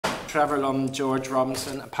Trevor Lum, George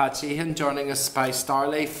Robinson, and Pat Sheehan. Joining us by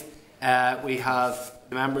Starleaf, we have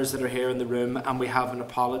the members that are here in the room, and we have an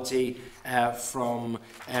apology from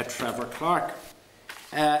Trevor Clark.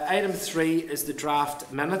 Item 3 is the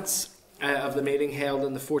draft minutes of the meeting held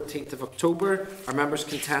on the 14th of October. Are members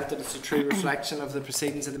content that it's a true reflection of the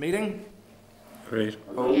proceedings of the meeting? Great.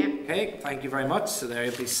 Okay, thank you very much. So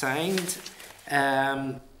they'll be signed.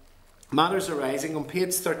 Matters arising on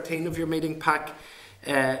page 13 of your meeting pack.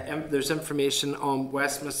 There's information on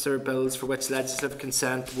Westminster bills for which legislative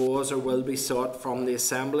consent was or will be sought from the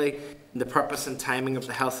Assembly. The purpose and timing of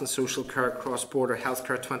the Health and Social Care Cross-Border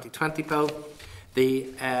Healthcare 2020 bill. The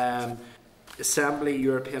Assembly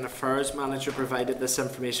European Affairs Manager provided this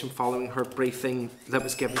information following her briefing that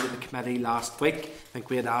was given to the committee last week. I think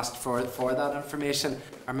we had asked for that information.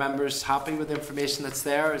 Are members happy with the information that's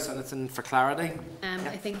there? Is anything for clarity?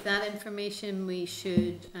 I think that information we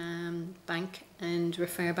should bank and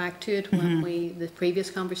refer back to it when the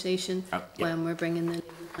previous conversation, when we're bringing the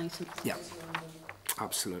legal license. Yeah,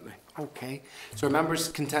 absolutely. Okay. So are members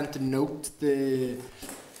content to note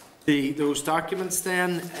those documents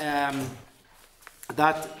then?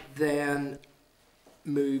 That then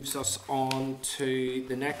moves us on to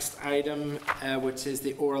the next item, which is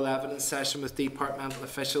the oral evidence session with departmental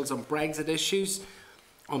officials on Brexit issues.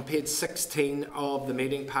 On page 16 of the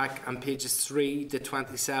meeting pack and pages 3 to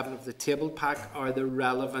 27 of the table pack are the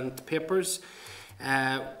relevant papers.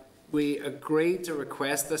 We agreed to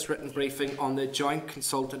request this written briefing on the Joint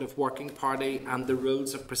Consultative Working Party and the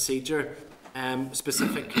rules of procedure.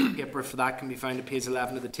 Specific paper for that can be found at page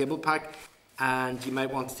 11 of the table pack. And you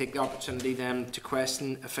might want to take the opportunity then to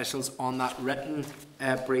question officials on that written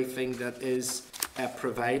briefing that is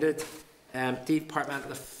provided.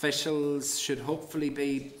 Departmental officials should hopefully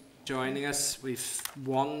be joining us. We've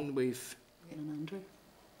Andrew.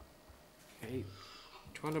 Okay.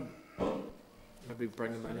 Do you want to maybe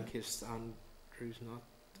bring them in case Andrew's not?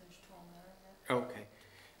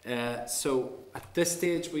 Okay. So at this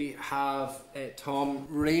stage we have Tom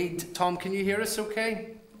Reid. Tom, can you hear us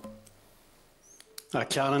okay? I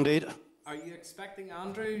can indeed. Are you expecting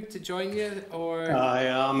Andrew to join you, or? I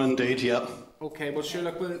am indeed, yep. Okay, well sure,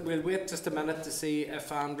 look, we'll wait just a minute to see if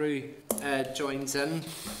Andrew joins in.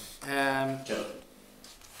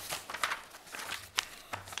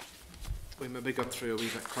 We maybe got through a wee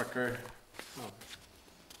bit quicker. Oh. Do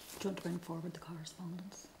you want to bring forward the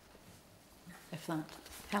correspondence? If that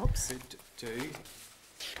helps. Could do. We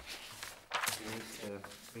need to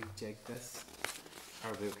rejig this.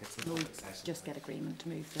 We'll just get agreement to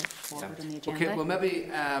move that forward on the agenda. Okay, well maybe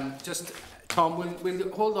just Tom, we'll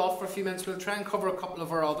hold off for a few minutes. We'll try and cover a couple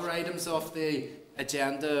of our other items off the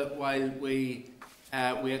agenda while we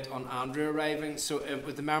wait on Andrew arriving. So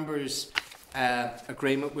with the members'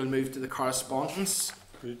 agreement, we'll move to the correspondence.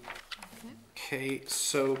 Great. Okay,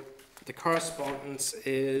 so the correspondence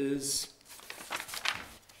is...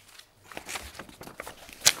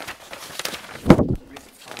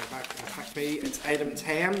 It's item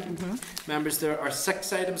 10. Members, there are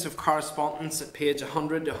 6 items of correspondence at page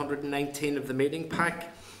 100 to 119 of the meeting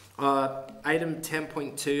pack. Item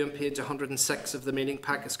 10.2 on page 106 of the meeting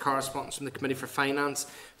pack is correspondence from the Committee for Finance,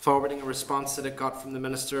 forwarding a response that it got from the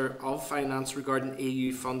Minister of Finance regarding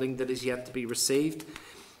EU funding that is yet to be received.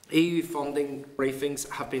 EU funding briefings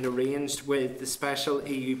have been arranged with the Special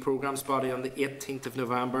EU Programmes Body on the 18th of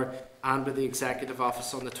November and with the Executive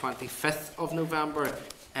Office on the 25th of November.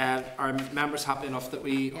 Are members happy enough that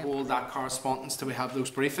we hold that correspondence till we have those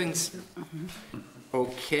briefings?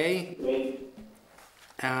 Okay.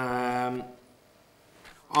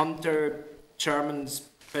 Under Chairman's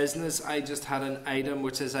business, I just had an item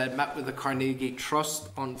which is I met with the Carnegie Trust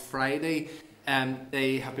on Friday.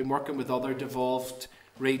 They have been working with other devolved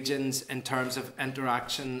regions in terms of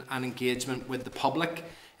interaction and engagement with the public,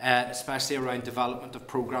 especially around development of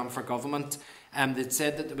programme for government. They'd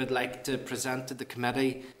said that they would like to present to the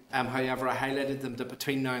committee. However, I highlighted them that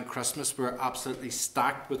between now and Christmas we're absolutely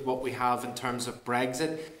stacked with what we have in terms of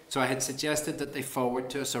Brexit. So I had suggested that they forward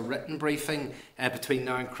to us a written briefing between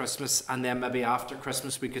now and Christmas, and then maybe after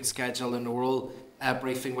Christmas we could schedule an oral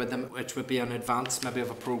briefing with them, which would be in advance maybe of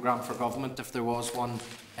a programme for government if there was one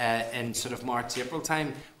in sort of March, April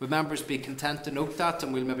time. Would members be content to note that,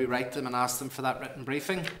 and we'll maybe write them and ask them for that written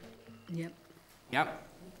briefing? Yep. Yep.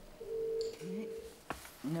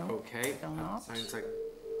 No. Okay. Still not. Sounds like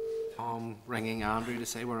Tom ringing Andrew to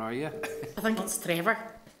say, where are you? I think it's Trevor.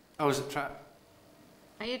 Oh, is it Trevor?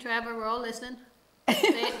 Are you Trevor? We're all listening.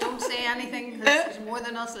 Don't say anything. There's more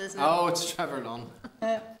than us listening. Oh, it's Trevor Lunn.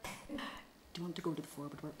 Do you want to go to the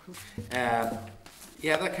forward work programme?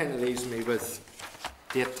 Yeah, that kind of leaves me with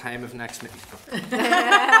date time of next meeting.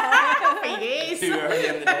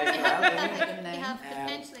 You have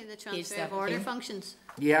potentially the transfer of order functions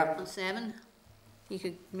Yeah, on 7. You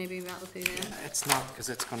could maybe rattle through them. it's not, because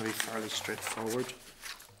it's going to be fairly straightforward.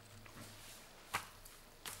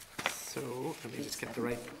 So, let me just get the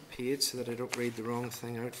right page so that I don't read the wrong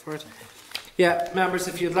thing out for it. Yeah, members,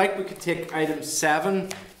 if you'd like, we could take item 7,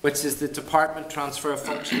 which is the Department Transfer of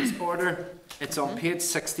Functions Order. It's on page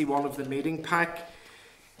 61 of the meeting pack.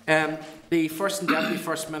 The First and Deputy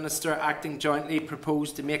First Minister, acting jointly,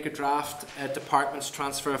 proposed to make a draft Department's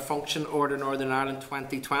Transfer of Function Order Northern Ireland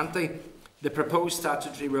 2020. The proposed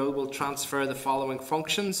statutory rule will transfer the following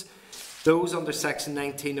functions: those under Section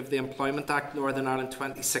 19 of the Employment Act Northern Ireland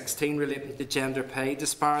 2016 relating to gender pay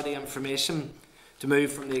disparity information, to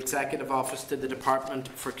move from the Executive Office to the Department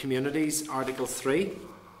for Communities, Article 3.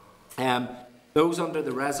 Those under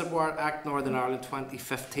the Reservoir Act Northern Ireland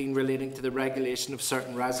 2015 relating to the regulation of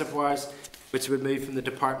certain reservoirs, which would move from the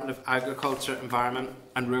Department of Agriculture, Environment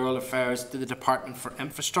and Rural Affairs to the Department for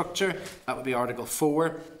Infrastructure, that would be Article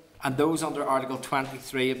 4. And those under Article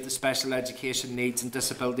 23 of the Special Education Needs and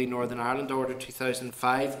Disability Northern Ireland Order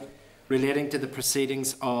 2005, relating to the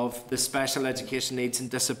proceedings of the Special Education Needs and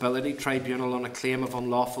Disability Tribunal on a claim of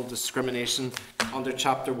unlawful discrimination under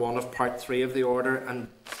Chapter 1 of Part 3 of the Order,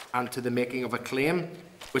 and to the making of a claim,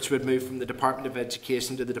 which would move from the Department of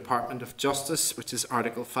Education to the Department of Justice, which is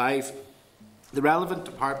Article 5. The relevant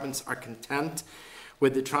departments are content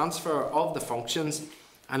with the transfer of the functions,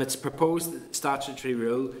 and its proposed statutory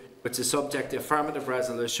rule, which is subject to affirmative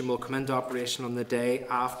resolution, will come into operation on the day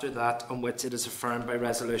after that on which it is affirmed by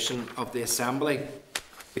resolution of the Assembly.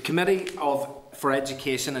 The Committee for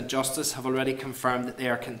Education and Justice have already confirmed that they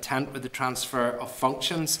are content with the transfer of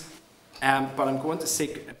functions, but I'm going to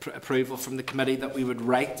seek approval from the Committee that we would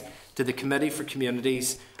write to the Committee for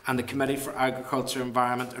Communities and the Committee for Agriculture,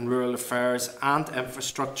 Environment and Rural Affairs and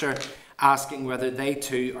Infrastructure, asking whether they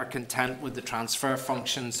too are content with the transfer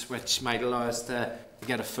functions, which might allow us to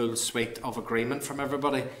get a full suite of agreement from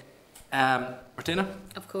everybody. Martina?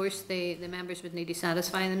 Of course, the members would need to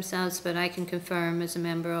satisfy themselves, but I can confirm as a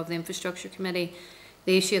member of the Infrastructure Committee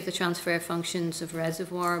the issue of the transfer of functions of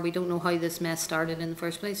Reservoir. We don't know how this mess started in the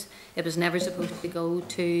first place. It was never supposed to go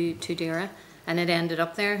to DERA, and it ended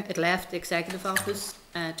up there. It left the Executive Office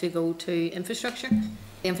to go to Infrastructure.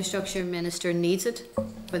 The Infrastructure Minister needs it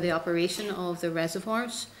for the operation of the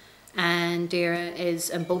reservoirs, and DERA is,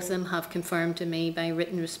 and both of them have confirmed to me by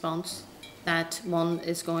written response that one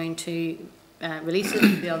is going to release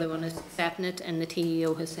it, the other one is accepting it, and the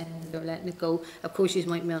TEO has said they're letting it go. Of course, you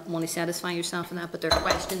might want to satisfy yourself in that, but there are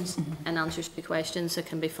questions and answers to questions that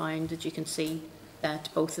can be found, that you can see that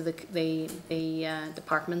both of the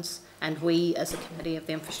departments and we as a committee of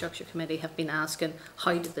the Infrastructure Committee have been asking,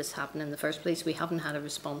 how did this happen in the first place? We haven't had a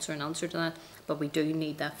response or an answer to that, but we do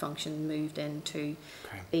need that function moved into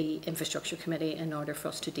the Infrastructure Committee in order for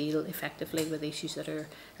us to deal effectively with issues that are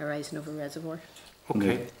arising over reservoir.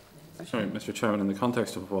 Okay. Sorry, Mr. Chairman, in the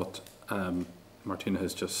context of what Martina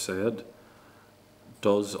has just said,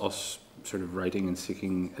 does us sort of writing and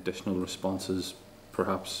seeking additional responses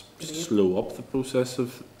perhaps slow up the process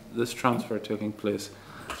of this transfer taking place?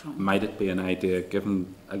 Might it be an idea,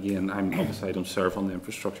 given, again, I don't serve on the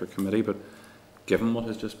Infrastructure Committee, but given what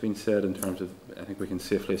has just been said in terms of, I think we can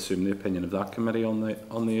safely assume the opinion of that committee on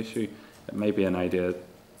the issue, it may be an idea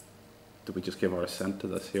that we just give our assent to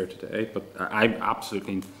this here today, but I'm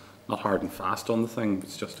absolutely not hard and fast on the thing.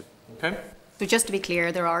 It's just okay. So just to be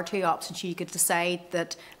clear, there are two options. You could decide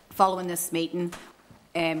that following this meeting,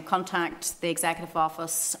 contact the Executive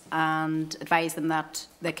Office and advise them that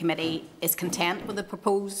the committee is content with the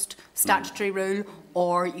proposed statutory rule,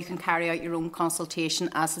 or you can carry out your own consultation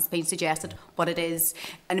as has been suggested. But it is,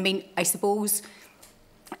 and I mean, I suppose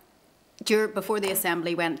before the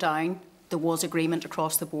Assembly went down, there was agreement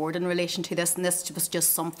across the board in relation to this, and this was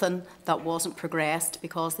just something that wasn't progressed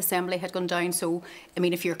because the Assembly had gone down. So, I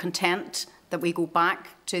mean, if you're content that we go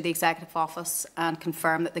back to the Executive Office and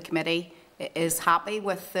confirm that the committee is happy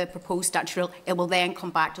with the proposed statutory rule, it will then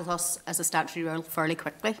come back to us as a statutory rule fairly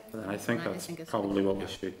quickly. I think that's probably what we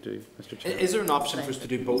should do, Mr. Chair. Is there an option for us to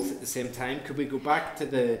do both at the same time? Could we go back to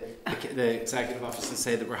the Executive Office and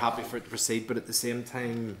say that we're happy for it to proceed, but at the same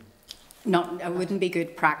time... Not, it wouldn't be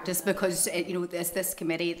good practice because, you know, this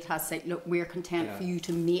committee that has said, look, we're content for you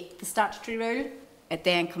to make the statutory rule. It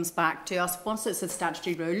then comes back to us. Once it's a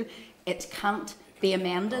statutory rule, it can't be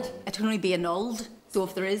amended. It can only be annulled. So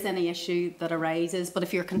if there is any issue that arises, but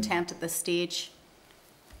if you're content at this stage...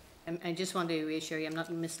 I just want to reassure you, I'm not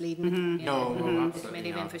misleading. No, the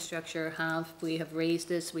Committee of Infrastructure we have raised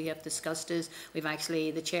this, we have discussed this. We've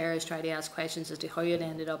actually, the chair has tried to ask questions as to how it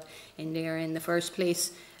ended up in there in the first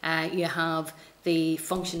place. You have the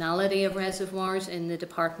functionality of reservoirs in the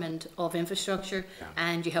Department of Infrastructure,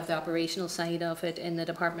 and you have the operational side of it in the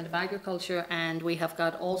Department of Agriculture, and we have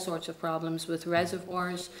got all sorts of problems with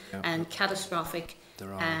reservoirs and catastrophic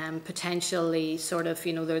potentially sort of,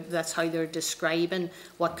 that's how they're describing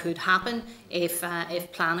what could happen if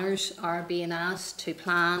planners are being asked to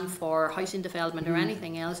plan for housing development or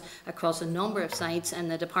anything else across a number of sites, and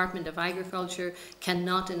the Department of Agriculture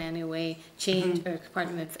cannot in any way change, or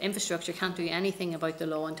Department of Infrastructure can't do anything about the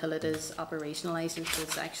law until it is operationalised, until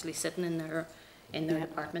it's actually sitting in their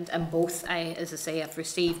department. And both, as I say, I've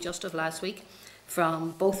received just of last week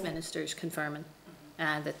from both ministers confirming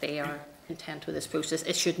that they are content with this process.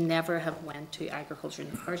 It should never have went to agriculture in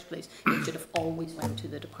the first place. It should have always went to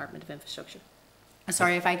the Department of Infrastructure.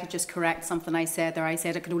 Sorry, if I could just correct something I said there. I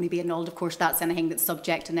said it could only be annulled. Of course, that's anything that's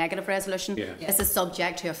subject to negative resolution. Yeah. This is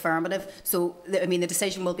subject to affirmative. So, the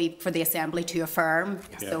decision will be for the Assembly to affirm.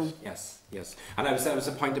 Yes. So. Yes. And that was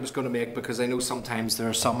the point I was going to make, because I know sometimes there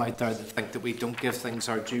are some out there that think that we don't give things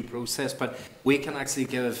our due process, but we can actually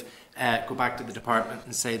go back to the department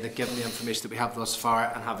and say that given the information that we have thus far,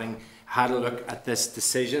 and having had a look at this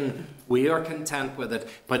decision, we are content with it,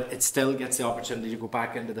 but it still gets the opportunity to go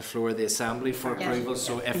back into the floor of the Assembly for approval.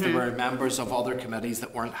 So if there were members of other committees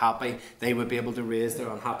that weren't happy, they would be able to raise their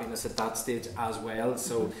unhappiness at that stage as well.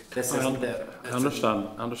 So this isn't the... I understand,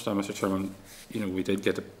 Mr. Chairman. We did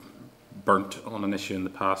get burnt on an issue in the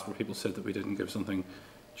past where people said that we didn't give something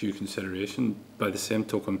due consideration. By the same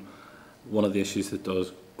token, one of the issues that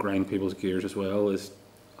does grind people's gears as well is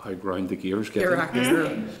how ground the gears get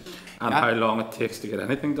here, and how long it takes to get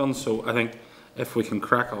anything done. So I think if we can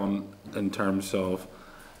crack on in terms of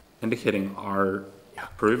indicating our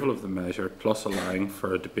approval of the measure, plus allowing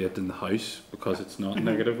for a debate in the House, because it's not a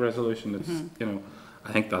negative resolution, it's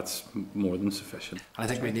I think that's more than sufficient. I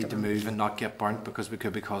think we need to move and not get burnt, because we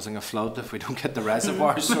could be causing a flood if we don't get the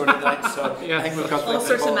reservoirs sorted out. So I think we've got all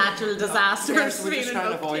sorts of natural disasters. Yes, we're just trying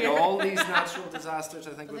to avoid all these natural disasters.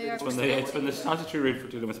 I think it's when the statutory route for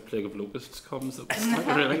dealing with the plague of locusts comes that it's not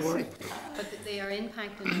really work. But they are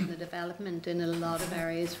impacting on the development in a lot of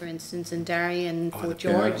areas. For instance, in Derry and Fort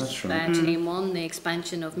George, Chain 1, the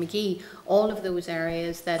expansion of McGee, all of those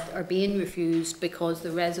areas that are being refused because the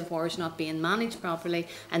reservoir is not being managed properly,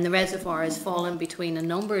 and the reservoir is falling between a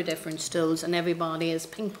number of different stools, and everybody is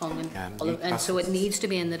ping-ponging. And so it needs to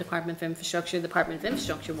be in the Department of Infrastructure. The Department of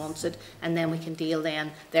Infrastructure wants it, and then we can deal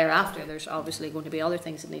then thereafter. There's obviously going to be other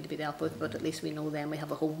things that need to be dealt with, but at least we know then we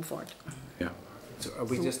have a home for it. Yeah. So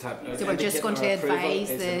we're just going to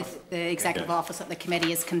advise the Executive Office that the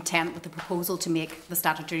committee is content with the proposal to make the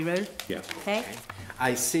statutory rule. Yeah. Okay.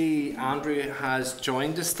 I see Andrew has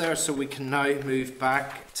joined us there, so we can now move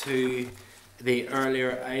back to the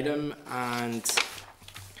earlier item, and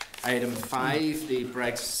item 5, the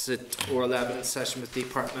Brexit oral evidence session with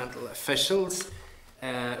departmental officials.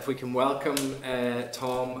 If we can welcome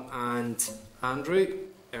Tom and Andrew.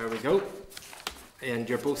 There we go. And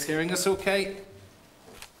you're both hearing us okay?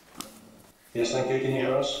 Yes, thank you. Can you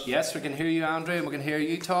hear us? Yes, we can hear you, Andrew, and we can hear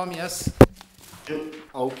you, Tom. Yes? Yep.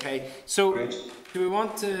 Okay. So, Great. do we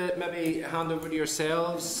want to maybe hand over to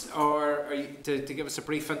yourselves, or are you, to give us a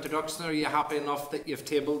brief introduction? Are you happy enough that you've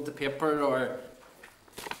tabled the paper, or...?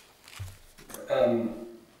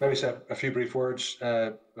 Maybe say a few brief words,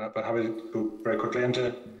 but happy to go very quickly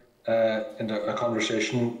into a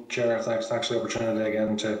conversation. Chair, thanks for the opportunity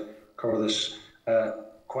again to cover this.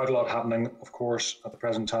 Quite a lot happening, of course, at the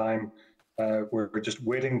present time. We're just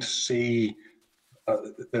waiting to see.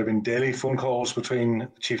 There have been daily phone calls between the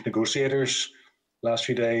chief negotiators last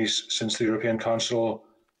few days since the European Council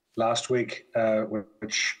last week,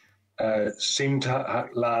 which seemed to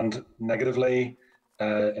land negatively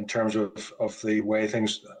in terms of the way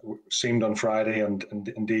things seemed on Friday and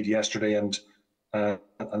indeed yesterday and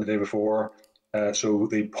the day before. So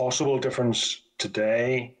the possible difference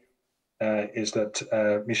today is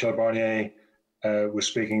that Michel Barnier was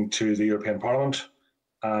speaking to the European Parliament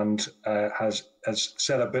and has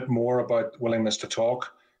said a bit more about willingness to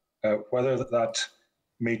talk. Whether that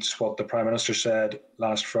meets what the Prime Minister said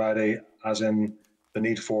last Friday, as in the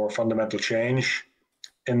need for fundamental change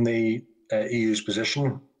in the EU's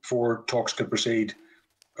position before talks could proceed,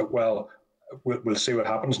 well, we'll see what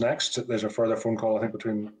happens next. There's a further phone call, I think,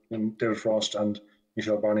 between David Frost and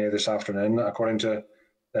Michel Barnier this afternoon, according to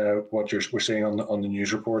what we're seeing on the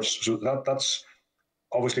news reports. So that's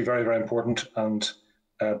obviously very, very important and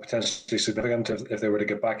potentially significant if they were to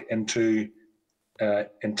get back into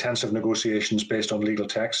intensive negotiations based on legal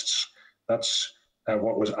texts. That's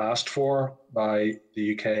what was asked for by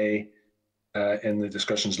the UK in the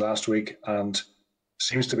discussions last week and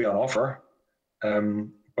seems to be on offer.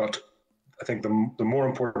 but I think the more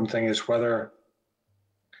important thing is whether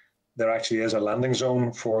there actually is a landing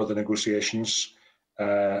zone for the negotiations.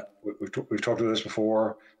 We've talked about this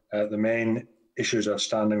before. The main issues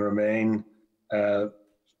outstanding remain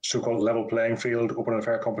so-called level playing field, open and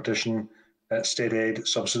fair competition, state aid,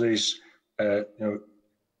 subsidies.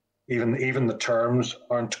 Even the terms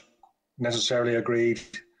aren't necessarily agreed.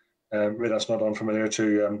 Really, that's not unfamiliar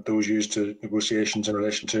to those used to negotiations in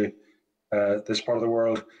relation to this part of the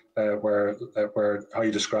world, where how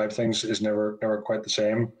you describe things is never quite the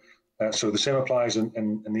same. So the same applies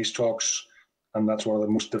in these talks, and that's one of the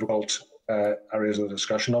most difficult areas of the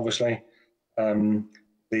discussion, obviously.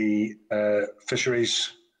 The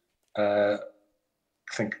fisheries, I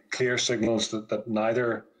think, clear signals that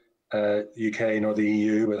neither UK nor the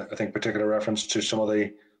EU, with I think particular reference to some of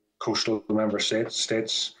the coastal member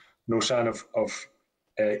states, no sign of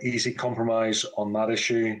easy compromise on that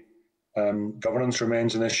issue. Governance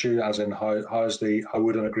remains an issue, as in how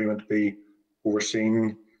would an agreement be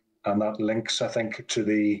overseen, and that links, I think, to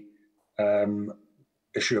the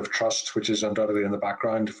issue of trust, which is undoubtedly in the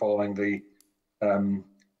background following the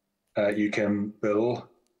UK bill.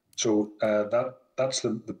 So that's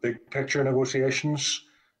the big picture negotiations.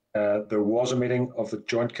 There was a meeting of the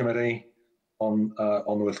Joint Committee on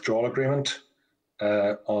the withdrawal agreement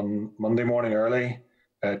on Monday morning early,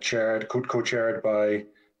 co-chaired by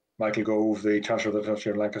Michael Gove, the Chancellor of the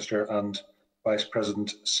Duchy of Lancaster, and Vice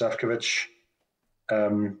President Šefčovič.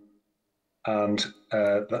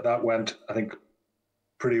 That went, I think,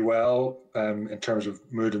 pretty well in terms of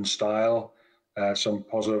mood and style. Some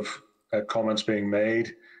positive comments being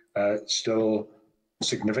made. Still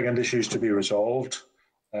significant issues to be resolved.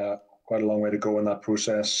 Quite a long way to go in that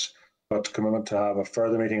process, but commitment to have a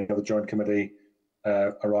further meeting of the Joint Committee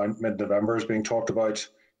around mid-November is being talked about,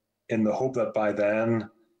 in the hope that by then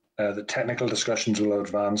the technical discussions will have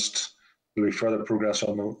advanced. There will be further progress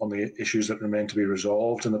on the issues that remain to be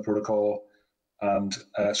resolved in the protocol, and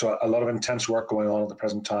so a lot of intense work going on at the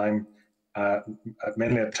present time,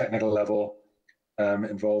 mainly at technical level,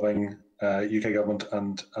 involving UK government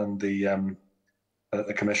and the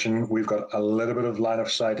Commission. We've got a little bit of line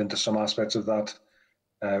of sight into some aspects of that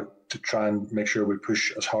to try and make sure we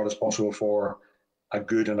push as hard as possible for a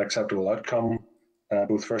good and acceptable outcome.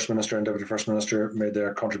 Both First Minister and Deputy First Minister made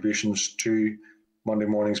their contributions to Monday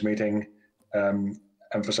morning's meeting,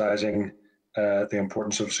 emphasising the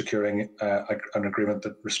importance of securing an agreement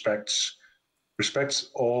that respects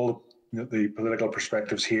all the political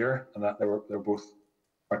perspectives here, and that they're both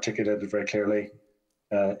articulated very clearly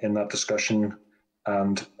in that discussion.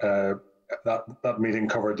 And that meeting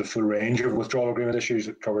covered the full range of withdrawal agreement issues.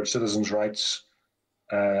 It covered citizens' rights,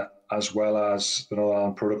 as well as the Northern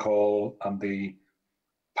Ireland Protocol and the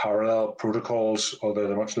parallel protocols, although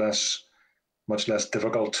they're much less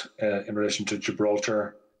difficult in relation to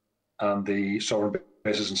Gibraltar and the sovereign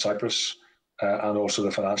bases in Cyprus, and also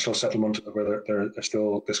the financial settlement, where there are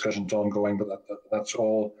still discussions ongoing. But that's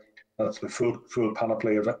the full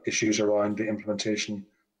panoply of issues around the implementation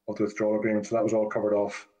of the withdrawal agreement. So that was all covered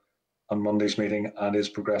off on Monday's meeting and is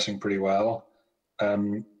progressing pretty well.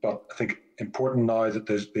 But I think important now that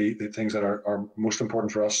there's the things that are most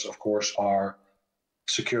important for us, of course, are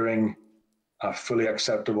securing a fully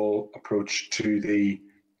acceptable approach to the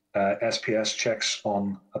SPS checks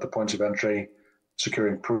at the points of entry,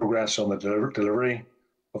 securing progress on the delivery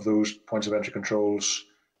of those points of entry controls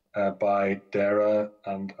by DERA,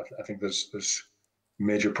 and I think there's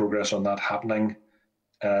major progress on that happening.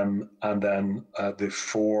 And then the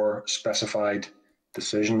 4 specified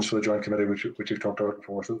decisions for the Joint Committee, which we've talked about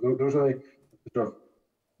before. So those are the sort of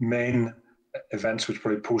main events which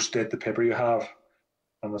probably post-date the paper you have,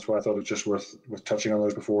 and that's why I thought it's just worth touching on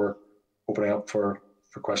those before opening up for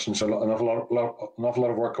questions. So an awful lot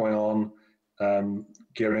of work going on,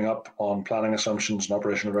 gearing up on planning assumptions and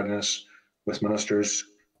operational readiness with ministers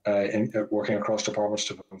working across departments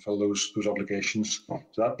to fulfil those obligations.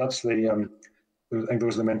 So that's the I think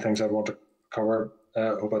those are the main things I want to cover.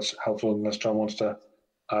 I hope that's helpful, unless John wants to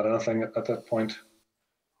add anything at that point.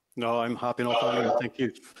 No, I'm happy enough. I think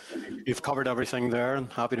you've covered everything there,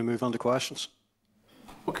 and happy to move on to questions.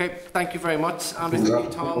 Okay, thank you very much, Andrew. Thank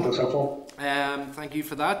you, Tom. That's helpful. Thank you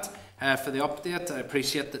for that, for the update. I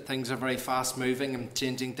appreciate that things are very fast moving and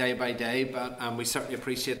changing day by day, but we certainly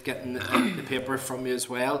appreciate getting the paper from you as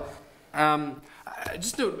well.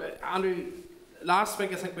 Just note, Andrew, last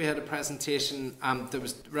week I think we had a presentation and there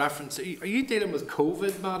was reference. Are you dealing with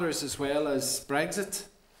COVID matters as well as Brexit?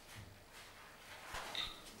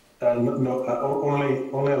 No,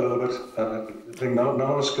 only a little bit. I think none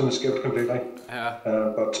of us can escape completely. Yeah.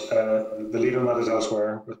 But the lead on that is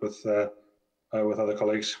elsewhere with with other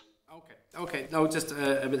colleagues. Okay. No, just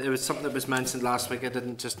it was something that was mentioned last week. I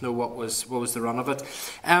didn't just know what was the run of it.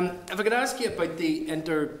 If I could ask you about the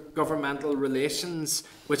intergovernmental relations,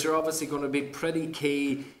 which are obviously going to be pretty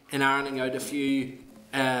key in ironing out a few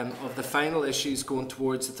of the final issues going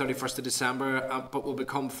towards the 31st of December, but will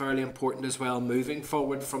become fairly important as well moving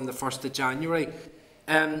forward from the 1st of January.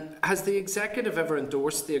 Has the executive ever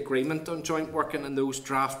endorsed the agreement on joint working and those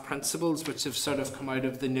draft principles which have sort of come out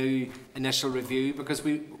of the new initial review? Because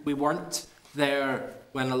we weren't there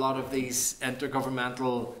when a lot of these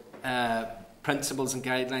intergovernmental principles and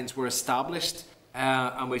guidelines were established,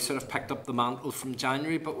 and we sort of picked up the mantle from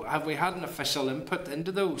January. But have we had an official input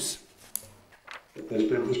into those? There's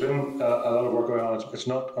been a lot of work going on. It's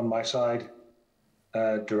not on my side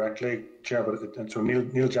directly, Chair, but so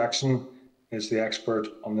Neil Jackson is the expert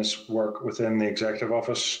on this work within the Executive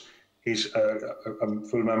Office. He's a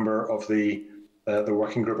full member of the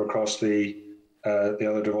working group across the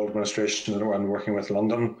other devolved administrations and working with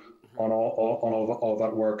London on all of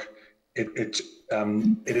that work. It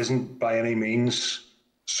isn't by any means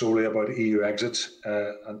solely about EU exit,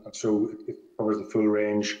 and so it covers the full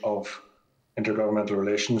range of intergovernmental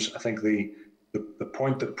relations. I think the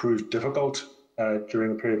point that proved difficult during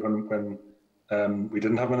the period when we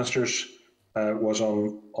didn't have ministers was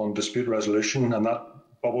on dispute resolution, and that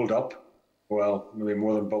bubbled up, well, maybe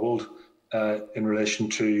more than bubbled, in relation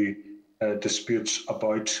to disputes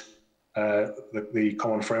about the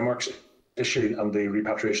common frameworks issue and the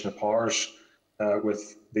repatriation of powers,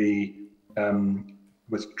 with the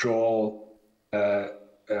withdrawal, the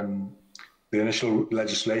initial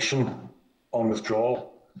legislation on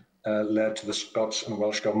withdrawal led to the Scots and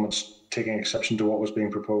Welsh governments taking exception to what was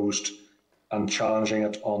being proposed and challenging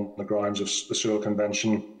it on the grounds of the Sewell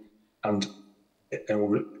Convention. And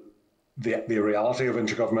the reality of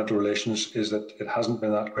intergovernmental relations is that it hasn't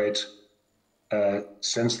been that great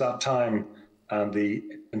since that time, and the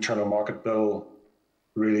Internal Market Bill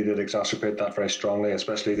really did exacerbate that very strongly,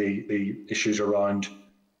 especially the issues around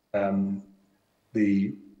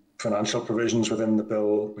the financial provisions within the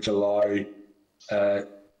bill, which allow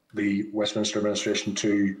the Westminster administration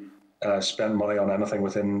to spend money on anything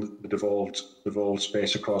within the devolved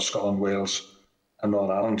space across Scotland, Wales and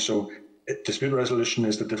Northern Ireland. So dispute resolution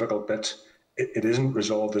is the difficult bit. It isn't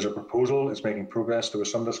resolved. There's a proposal. It's making progress. There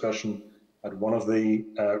was some discussion at one of the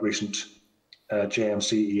recent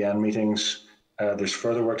JMC-EN meetings. There's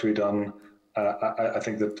further work to be done. I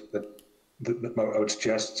think that I would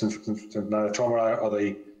suggest, since neither Tom or I are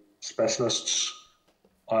the specialists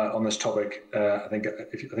on this topic, I think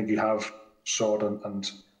you have sought,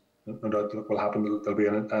 and no doubt that will happen. There'll be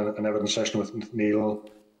an evidence session with Neil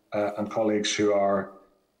and colleagues who are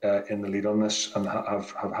in the lead on this and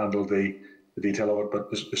have handled the detail of it.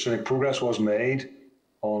 But certainly progress was made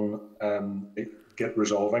on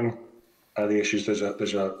resolving the issues. There's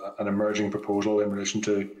an emerging proposal in relation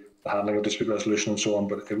to the handling of dispute resolution and so on.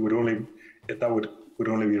 But that would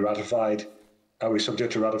only be ratified. Be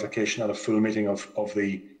subject to ratification at a full meeting of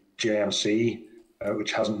the JMC,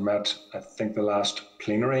 which hasn't met, I think, the last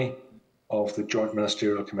plenary of the Joint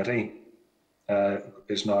Ministerial Committee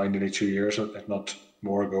is now nearly 2 years, if not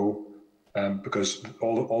more ago, because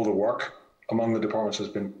all the work among the departments has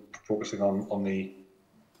been focusing on the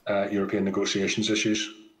European negotiations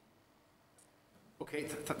issues. Okay,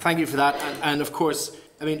 thank you for that. And of course,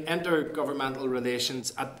 I mean, intergovernmental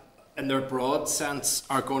relations in their broad sense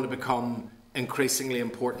are going to become increasingly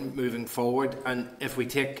important moving forward. And if we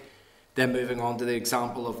take then moving on to the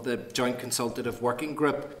example of the Joint Consultative Working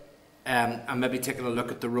Group, and maybe taking a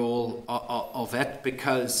look at the role of it,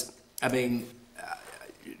 because, I mean,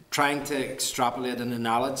 trying to extrapolate an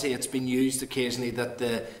analogy, it's been used occasionally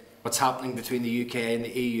that what's happening between the UK and the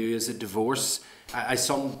EU is a divorce. I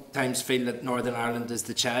sometimes feel that Northern Ireland is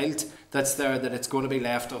the child that's there, that it's going to be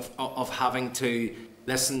left of having to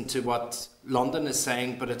listen to what London is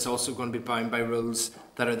saying, but it's also going to be bound by rules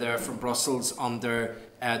that are there from Brussels under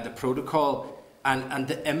the protocol, and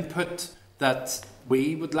the input that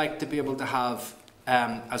we would like to be able to have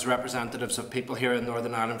as representatives of people here in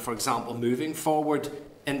Northern Ireland, for example, moving forward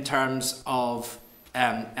in terms of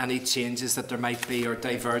any changes that there might be or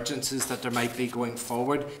divergences that there might be going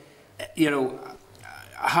forward. You know,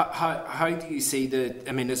 how do you see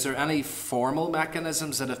is there any formal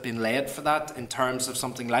mechanisms that have been laid for that in terms of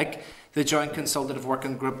something like the Joint Consultative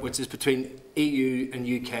Working Group, which is between EU and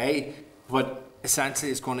UK, but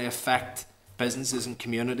essentially is going to affect businesses and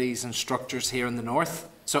communities and structures here in the north?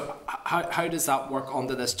 So how does that work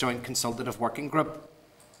under this Joint Consultative Working Group?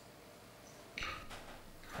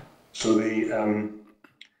 So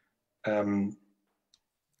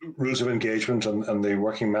rules of engagement and the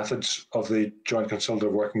working methods of the Joint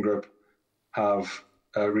Consultative Working Group have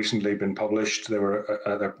recently been published.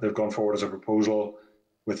 They've gone forward as a proposal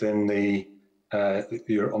within on the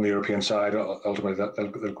European side. Ultimately,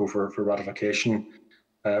 they'll go for ratification,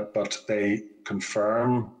 but they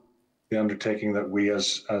confirm the undertaking that we,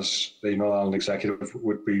 as the Northern Ireland Executive,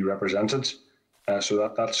 would be represented.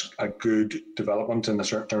 So that's a good development in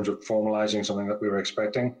terms of formalising something that we were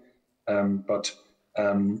expecting. But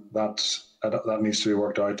that needs to be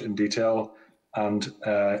worked out in detail, and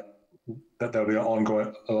that there'll be a lot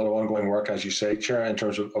of ongoing work, as you say, Chair, in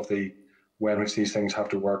terms of the way in which these things have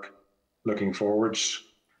to work looking forwards.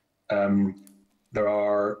 There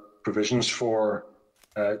are provisions for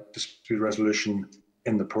dispute resolution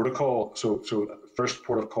in the protocol. So first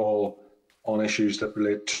port of call on issues that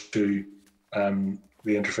relate to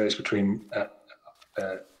the interface between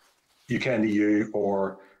UK and EU,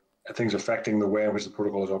 or things affecting the way in which the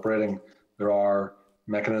protocol is operating. There are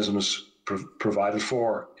mechanisms provided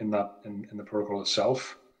for in the protocol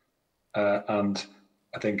itself, and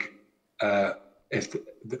I think I'm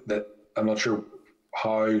not sure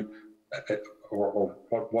how or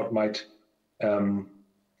what might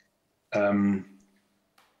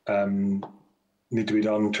need to be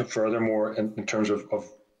done furthermore in terms of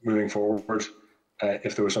moving forward.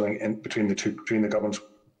 If there was something between the governments,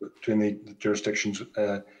 between the jurisdictions,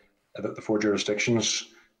 the 4 jurisdictions,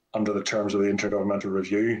 under the terms of the intergovernmental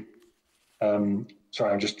review.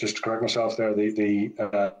 Sorry, I'm just to correct myself there. The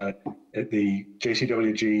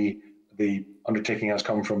JCWG, the undertaking has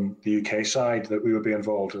come from the UK side that we would be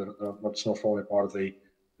involved. It's not formally part of the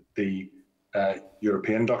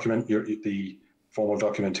European document, the formal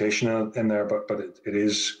documentation in there, but it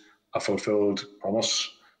is a fulfilled promise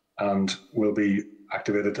and will be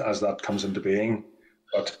activated as that comes into being.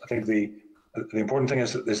 But I think the important thing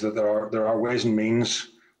is that there are ways and means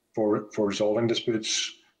for resolving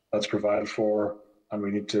disputes that's provided for, and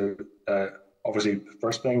we need to obviously the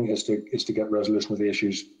first thing is to get resolution of the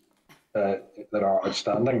issues that are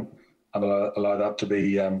outstanding, and allow that to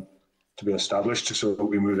be established, so that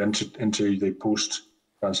we move into the post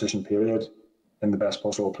transition period in the best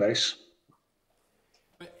possible place.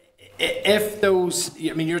 If those,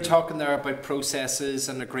 I mean, you're talking there about processes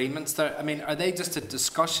and agreements there. I mean, are they just at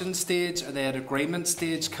discussion stage? Are they at agreement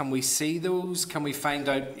stage? Can we see those? Can we find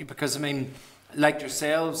out? Because, I mean, like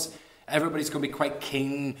yourselves, everybody's going to be quite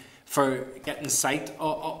keen for getting sight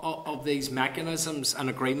of these mechanisms and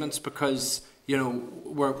agreements, because, you know,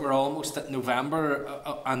 we're almost at November,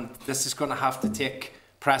 and this is going to have to take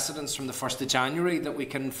precedence from the 1st of January, that we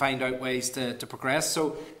can find out ways to progress.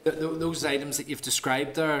 So those items that you've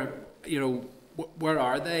described there, you know, where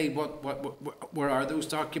are they? Where are those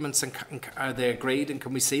documents, and are they agreed, and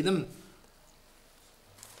can we see them?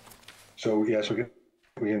 So yes, we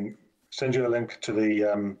can send you a link to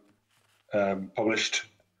the published.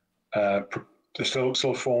 They still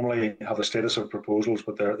formally have a status of proposals,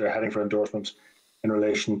 but they're heading for endorsement in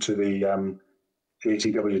relation to the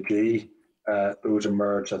JCWG. Those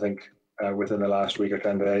emerged, I think, within the last week or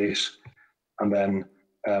 10 days, and then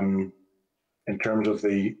in terms of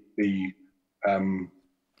the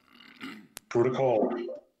protocol,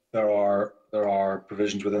 there are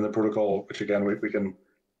provisions within the protocol which, again, we can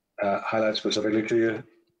highlight specifically to you.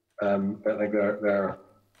 I think they're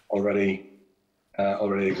already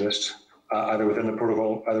exist either within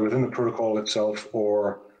the protocol itself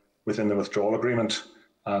or within the withdrawal agreement,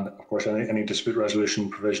 and of course any dispute resolution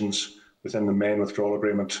provisions within the main withdrawal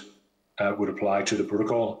agreement would apply to the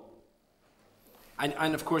protocol.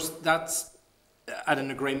 And of course that's at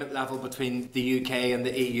an agreement level between the UK and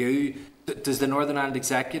the EU. Does the Northern Ireland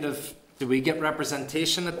Executive, do we get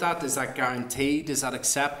representation at that? Is that guaranteed? Is that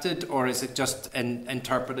accepted? Or is it just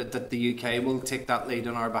interpreted that the UK will take that lead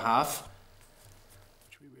on our behalf?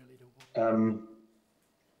 Which we really don't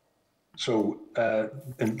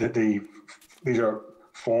want. These are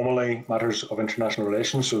formally matters of international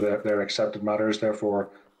relations, so they're accepted matters.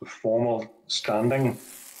 Therefore, the formal standing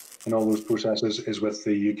in all those processes is with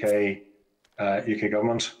the UK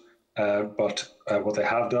government. But what they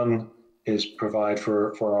have done is provide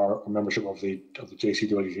for our membership of the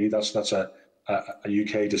JCWG. That's a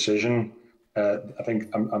UK decision. I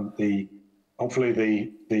think hopefully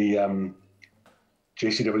the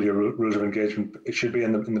JCW rules of engagement, it should be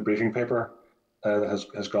in the briefing paper that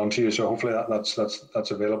has gone to you. So hopefully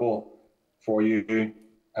that's available for you.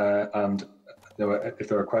 And you know, if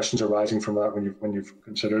there are questions arising from that when you've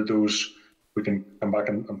considered those, we can come back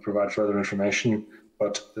and provide further information.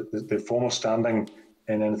 But the formal standing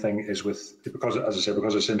in anything is because, as I say,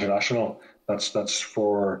 because it's international. That's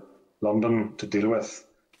for London to deal with.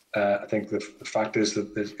 I think the fact is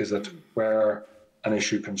that where an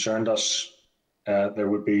issue concerned us, there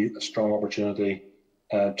would be a strong opportunity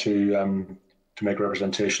to make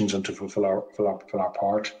representations and to fulfil our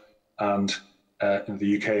part. And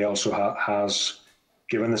the UK also has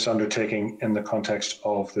given this undertaking in the context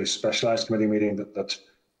of the specialised committee meeting that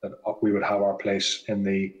we would have our place in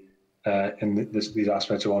these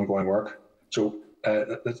aspects of ongoing work. So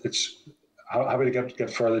it's happy to get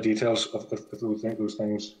further details of those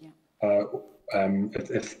things. Yeah.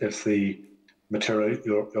 If the material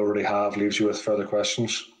you already have leaves you with further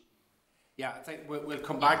questions. Yeah, I think we'll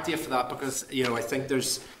come back to you for that, because I think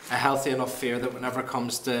there's a healthy enough fear that whenever it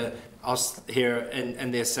comes to us here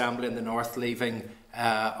in the Assembly in the North leaving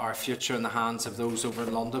our future in the hands of those over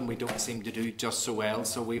in London, we don't seem to do just so well.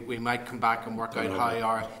 So we might come back and work out how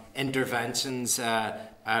our interventions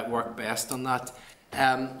work best on that.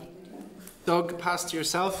 Doug, pass to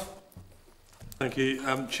yourself. Thank you,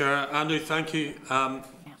 Chair. Andrew, thank you.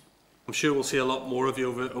 I'm sure we'll see a lot more of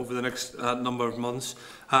you over the next number of months.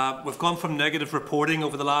 We've gone from negative reporting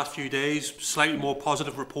over the last few days, slightly more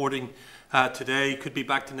positive reporting today, could be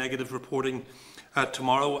back to negative reporting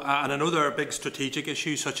tomorrow. And I know there are big strategic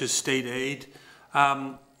issues such as state aid,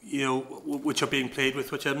 which are being played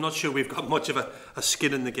with, which I'm not sure we've got much of a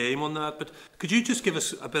skin in the game on that. But could you just give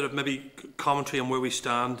us a bit of maybe commentary on where we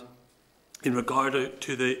stand in regard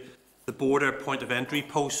to the border point of entry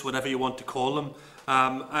posts, whatever you want to call them?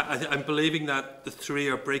 I'm believing that the three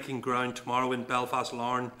are breaking ground tomorrow in Belfast,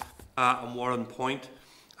 Larne and Warren Point.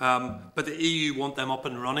 But the EU want them up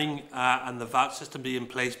and running and the VAT system be in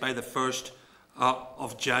place by the 1st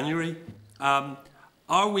of January.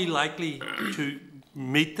 Are we likely to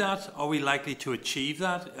meet that? Are we likely to achieve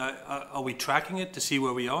that? Are we tracking it to see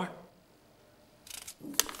where we are?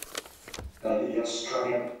 Yes,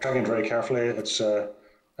 tracking very carefully. It's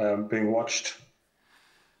being watched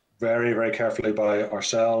very, very carefully by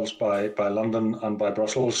ourselves, by London and by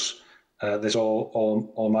Brussels. This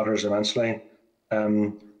all matters immensely.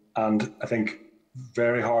 And I think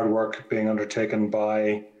very hard work being undertaken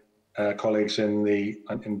by colleagues in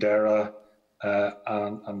DERA,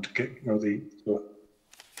 and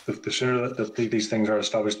the sooner that these things are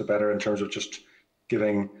established, the better, in terms of just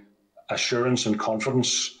giving assurance and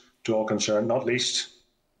confidence to all concerned, not least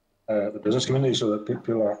the business community, so that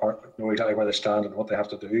people know exactly where they stand and what they have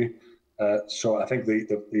to do. So I think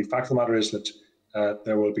the fact of the matter is that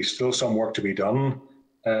there will be still some work to be done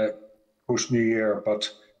post New Year, but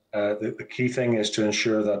the key thing is to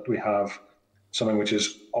ensure that we have something which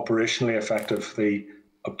is operationally effective. The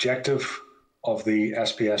objective of the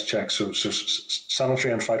SPS checks, so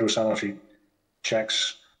sanitary and phytosanitary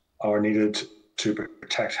checks, are needed to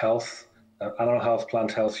protect health, animal health,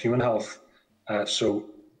 plant health, human health. So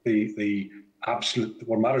the absolute,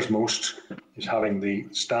 what matters most is having the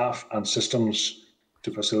staff and systems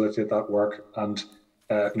to facilitate that work. And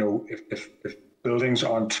if buildings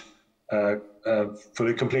aren't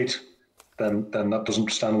fully complete, then that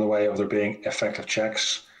doesn't stand in the way of there being effective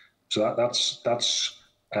checks. So that's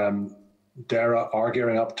DERA are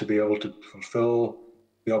gearing up to be able to fulfil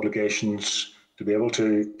the obligations, to be able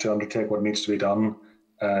to undertake what needs to be done.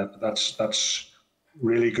 That's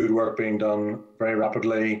really good work being done very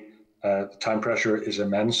rapidly. The time pressure is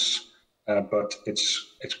immense, but it's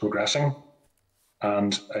progressing,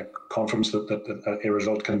 and confidence that a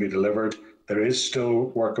result can be delivered. There is still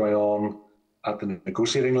work going on at the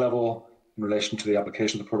negotiating level in relation to the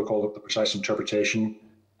application of the protocol, the precise interpretation,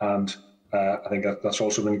 and I think that's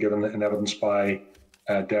also been given in evidence by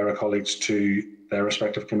DERA colleagues to their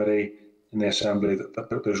respective committee in the Assembly.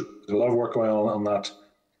 That there's a lot of work going on that.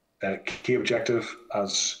 Key objective,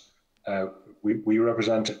 as we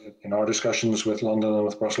represent in our discussions with London and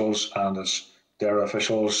with Brussels, and as DERA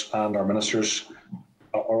officials and our ministers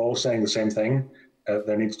are all saying the same thing.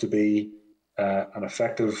 There needs to be an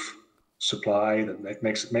effective supply that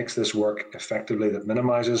makes this work effectively, that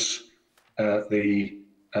minimises the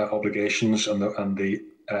obligations and the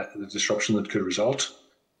disruption that could result.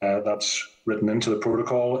 That's written into the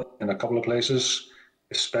protocol in a couple of places,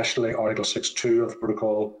 especially Article 6.2 of the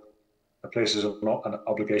protocol places an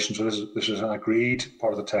obligation. So this is an agreed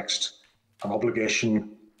part of the text, an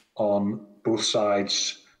obligation on both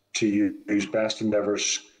sides to use best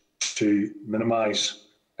endeavours to minimise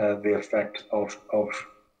the effect of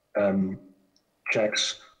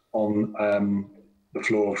checks on the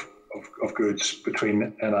flow of goods between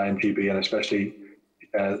NI and GB, and especially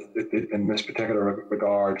in this particular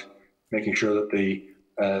regard, making sure that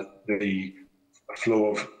the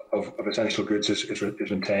flow of essential goods is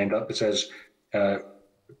maintained. It says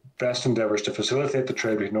best endeavours to facilitate the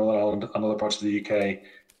trade between Northern Ireland and other parts of the UK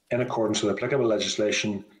in accordance with applicable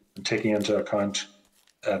legislation and taking into account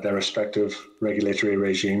their respective regulatory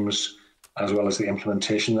regimes as well as the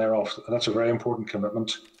implementation thereof. That's a very important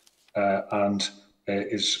commitment and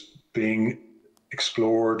is being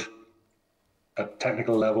explored at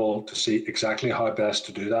technical level to see exactly how best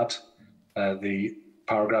to do that. The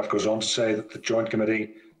paragraph goes on to say that the Joint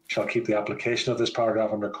Committee shall keep the application of this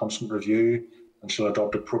paragraph under constant review and shall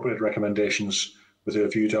adopt appropriate recommendations with a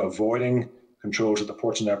view to avoiding controls at the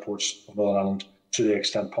ports and airports of Northern Ireland to the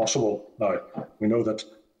extent possible. Now, we know that,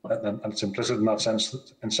 and it's implicit in that sense,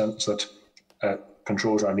 that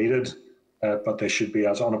controls are needed, but they should be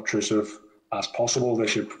as unobtrusive as possible. They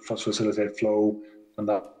should facilitate flow, and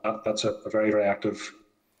that's a very, very active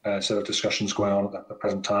set of discussions going on at the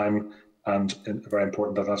present time, and very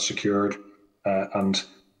important that that's secured, and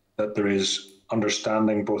that there is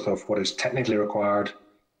understanding both of what is technically required,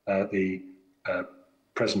 the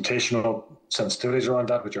presentational sensitivities around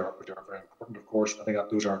that, which are very important, of course. I think that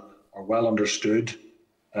those are well understood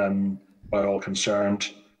by all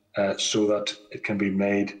concerned, so that it can be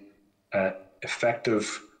made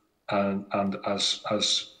effective and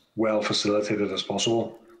as well facilitated as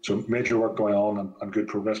possible. So major work going on and good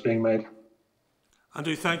progress being made.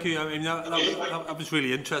 Andrew, thank you. I mean, that was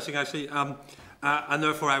really interesting, actually. And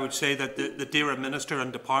therefore, I would say that the DAERA Minister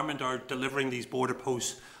and Department are delivering these border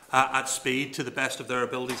posts at speed to the best of their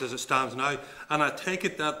abilities as it stands now. And I take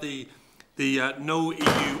it that the no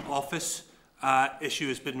EU office issue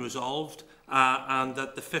has been resolved, and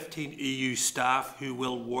that the 15 EU staff who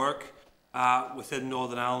will work within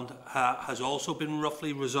Northern Ireland has also been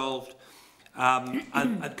roughly resolved.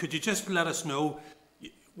 And could you just let us know,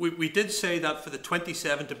 we did say that for the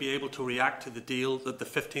 27 to be able to react to the deal, that the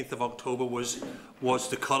 15th of October was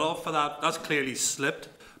the cut-off for that. That's clearly slipped.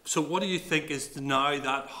 So what do you think is now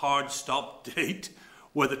that hard stop date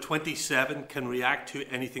where the 27 can react to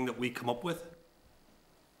anything that we come up with?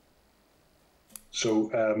 So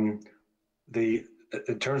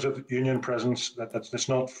in terms of union presence, that's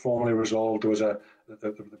not formally resolved. There was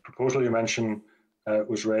the proposal you mentioned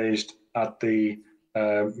was raised at the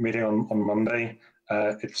meeting on Monday.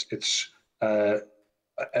 There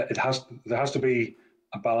has to be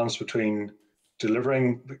a balance between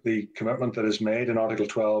delivering the commitment that is made in Article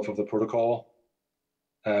 12 of the protocol,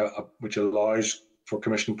 which allows for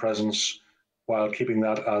Commission presence, while keeping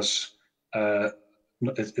that as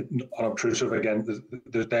unobtrusive. Again,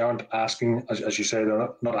 they aren't asking, as you say, they're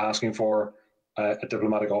not asking for a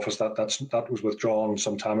diplomatic office. That was withdrawn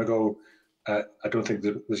some time ago. I don't think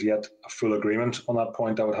there's yet a full agreement on that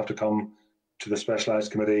point. That would have to come to the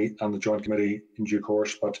Specialised Committee and the Joint Committee in due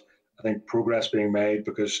course. But I think progress being made,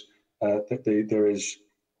 because there is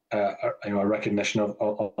a recognition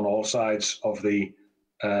on all sides of the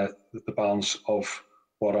balance of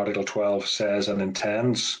what Article 12 says and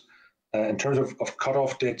intends. In terms of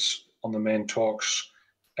cut-off dates on the main talks,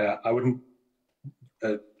 I wouldn't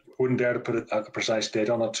dare to put a precise date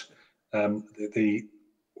on it.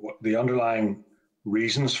 The underlying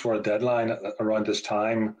reasons for a deadline around this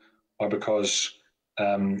time are because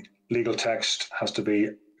legal text has to be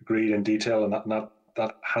agreed in detail, and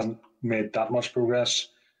that hasn't made that much progress.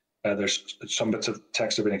 There's some bits of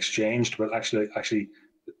text have been exchanged, but actually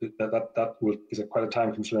that is quite a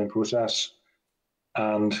time-consuming process,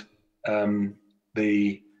 and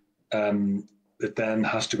it then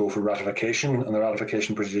has to go for ratification, and the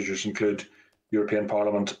ratification procedures include European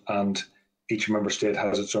Parliament, and each member state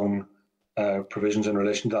has its own provisions in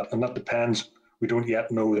relation to that, and that depends. We don't yet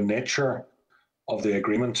know the nature of the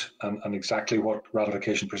agreement and exactly what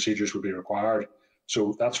ratification procedures would be required.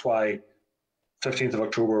 So that's why 15th of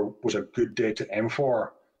October was a good date to aim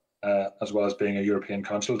for, as well as being a European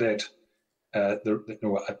Council date.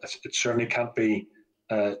 It certainly can't be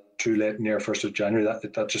too late near 1st of January.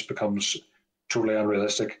 That just becomes totally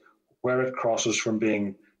unrealistic. Where it crosses from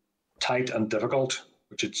being tight and difficult,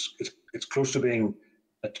 which it's close to being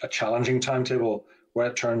a challenging timetable, where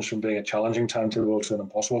it turns from being a challenging timetable to an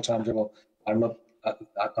impossible timetable, I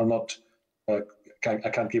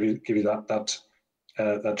can't give you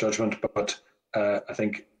that judgment, but I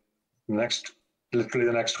think literally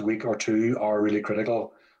the next week or two are really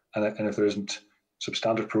critical, and if there isn't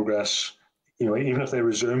substantive progress, even if they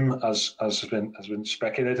resume, as has been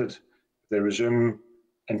speculated, if they resume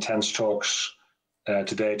intense talks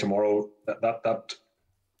today, tomorrow, that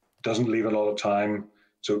doesn't leave a lot of time.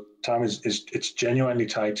 So time it's genuinely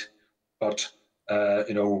tight, but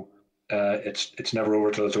it's never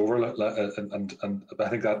over till it's over, and I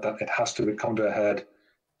think that it has to come to a head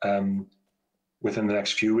within the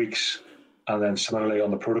next few weeks. And then similarly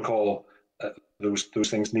on the protocol, those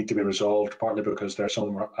things need to be resolved, partly because some of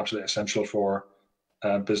them are absolutely essential for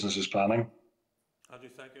businesses planning. Andrew,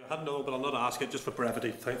 thank you. I hadn't known, but I'll not ask it just for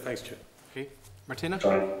brevity. Thanks, Chair. Okay, Martina.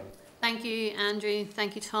 Sorry. Thank you, Andrew.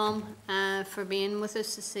 Thank you, Tom, for being with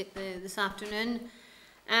us this afternoon.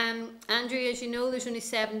 Andrew, as you know, there's only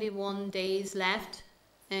 71 days left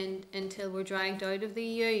until we're dragged out of the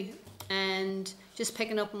EU. And just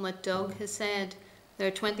picking up on what Doug has said, there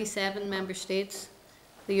are 27 member states,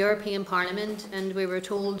 the European Parliament, and we were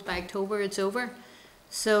told by October it's over.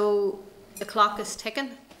 So the clock is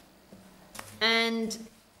ticking. And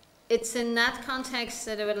it's in that context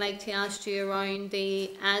that I would like to ask you around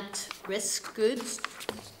the at-risk goods.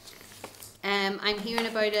 I'm hearing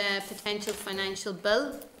about a potential financial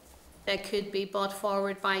bill that could be brought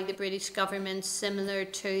forward by the British government, similar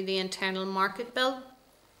to the internal market bill,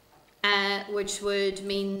 which would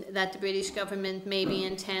mean that the British government may be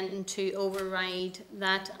intending to override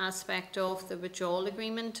that aspect of the withdrawal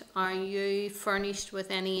agreement. Are you furnished with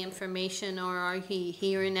any information, or are you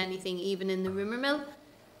hearing anything even in the rumour mill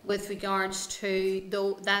with regards to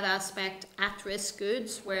that aspect at-risk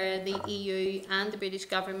goods, where the EU and the British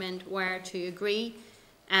government were to agree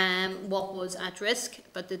what was at risk,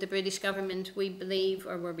 but that the British government, we believe,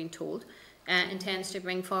 or we're being told, intends to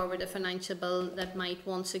bring forward a financial bill that might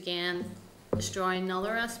once again destroy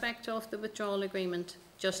another aspect of the withdrawal agreement,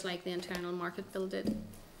 just like the internal market bill did?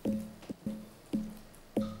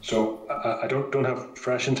 So I don't have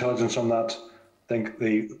fresh intelligence on that. I think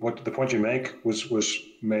the point you make was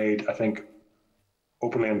made, I think,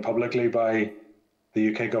 openly and publicly by the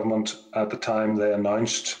UK government at the time they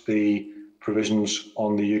announced the provisions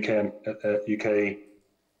on the UK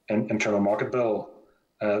internal market bill.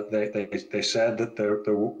 They said that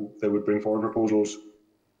they would bring forward proposals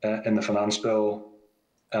in the finance bill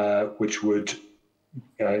which would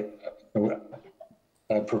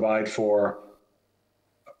provide for.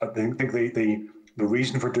 I think the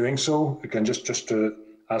reason for doing so, again, just to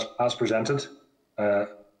as presented,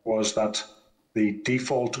 was that the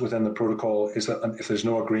default within the protocol is that if there's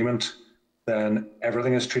no agreement, then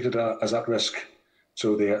everything is treated as at risk.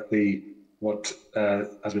 So what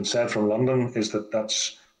has been said from London is that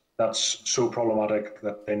that's so problematic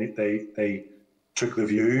that they took the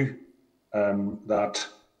view that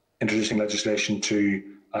introducing legislation to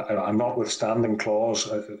a notwithstanding clause,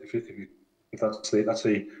 if that's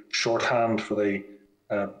the shorthand for the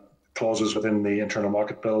clauses within the internal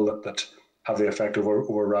market bill that have the effect of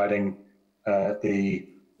overriding the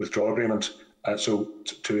withdrawal agreement. So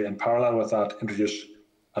to, in parallel with that, introduce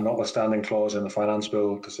a notwithstanding clause in the finance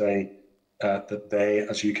bill to say that they,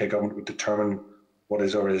 as UK government, would determine what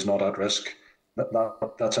is or is not at risk.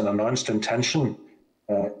 That's an announced intention.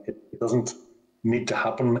 It doesn't need to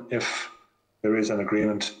happen if there is an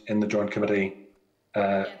agreement in the Joint Committee.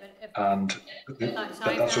 Sorry, go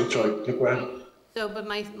ahead. So, but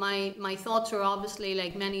my thoughts are obviously,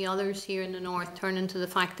 like many others here in the North, turning to the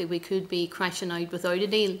fact that we could be crashing out without a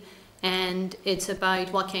deal. And it's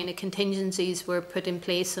about what kind of contingencies were put in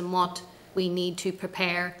place and what we need to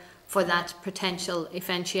prepare for that potential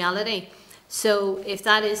eventuality. So if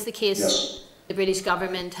that is the case, yes, the British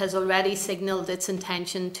government has already signalled its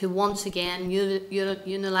intention to once again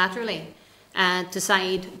unilaterally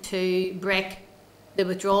decide to break the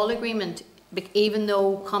withdrawal agreement, even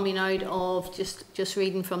though coming out of just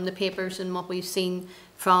reading from the papers and what we've seen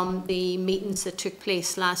from the meetings that took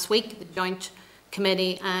place last week, the Joint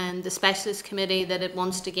Committee and the Specialist Committee, that it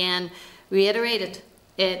once again reiterated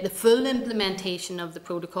the full implementation of the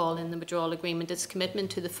protocol in the withdrawal agreement, its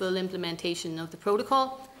commitment to the full implementation of the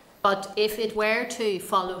protocol. But if it were to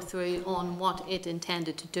follow through on what it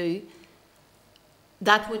intended to do,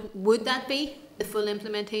 that would that be the full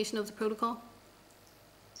implementation of the protocol?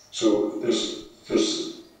 So there's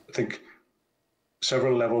I think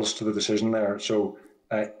several levels to the decision there. So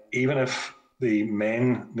even if the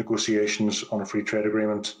main negotiations on a free trade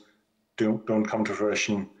agreement don't come to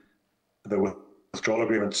fruition, the withdrawal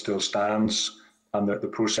agreement still stands, and the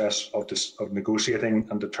process of negotiating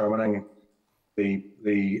and determining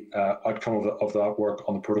the outcome of that work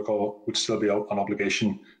on the protocol would still be an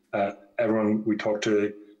obligation. Everyone we talk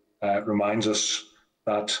to reminds us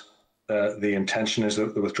that the intention is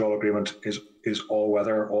that the withdrawal agreement is all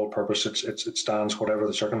weather, all purpose. It stands whatever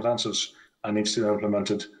the circumstances and needs to be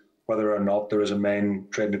implemented, whether or not there is a main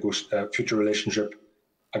trade future relationship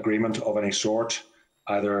agreement of any sort,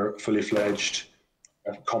 either fully fledged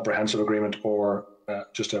comprehensive agreement or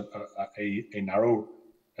just a narrow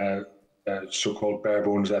so-called bare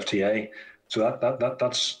bones FTA. So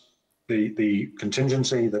that's the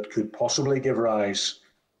contingency that could possibly give rise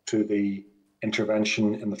to the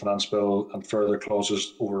intervention in the finance bill and further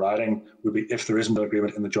clauses overriding would be if there isn't an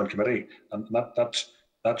agreement in the Joint Committee, and that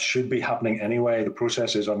that should be happening anyway. The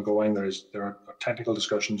process is ongoing. There are technical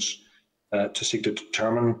discussions to seek to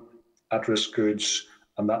determine at-risk goods,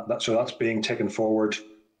 and so that's being taken forward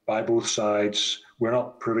by both sides. We're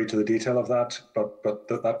not privy to the detail of that, but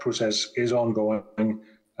that process is ongoing,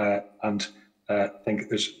 and I think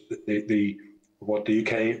there's what the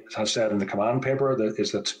UK has said in the command paper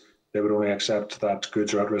is that they would only accept that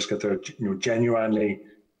goods are at risk if they're genuinely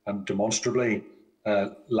and demonstrably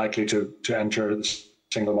likely to enter the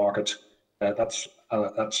single market. That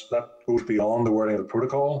goes beyond the wording of the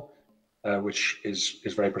protocol, which is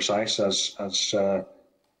very precise, as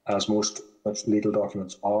most legal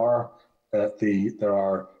documents are. There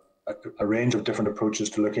are a range of different approaches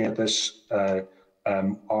to looking at this.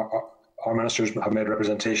 Our ministers have made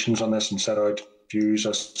representations on this and set out views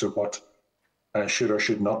as to what should or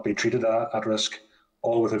should not be treated at risk,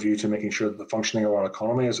 all with a view to making sure that the functioning of our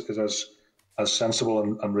economy is as sensible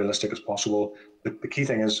and realistic as possible. The key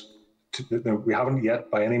thing is we haven't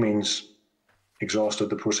yet by any means exhausted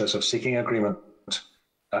the process of seeking agreement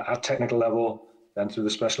at technical level, then through the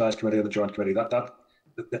specialised committee and the joint committee. That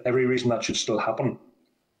every reason that should still happen,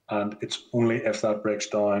 and it's only if that breaks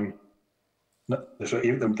down. So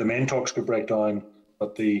the main talks could break down,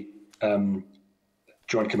 but the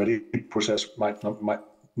joint committee process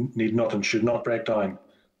need not and should not break down,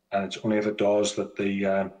 and it's only if it does that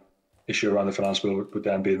the issue around the finance bill would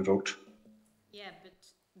then be invoked. Yeah, but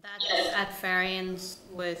that is at variance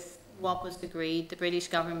with what was agreed, the British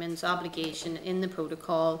government's obligation in the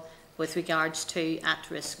protocol with regards to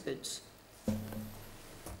at-risk goods.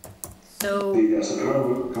 So Yes, the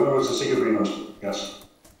commitment was to seek agreement. Yes.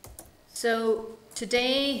 So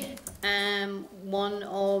today, one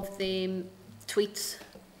of the tweets,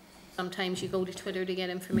 sometimes you go to Twitter to get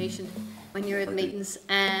information when you're at meetings,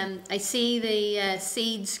 I see the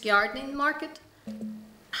seeds gardening market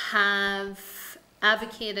have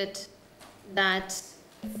advocated that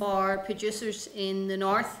for producers in the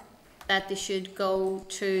north that they should go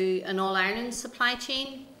to an all-Ireland supply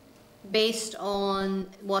chain based on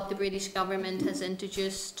what the British government has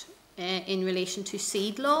introduced in relation to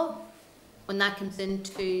seed law, when that comes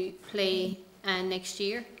into play next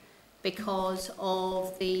year because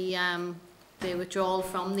of the withdrawal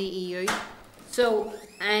from the EU. So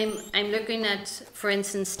I'm looking at, for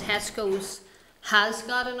instance, Tesco's has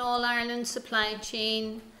got an all-Ireland supply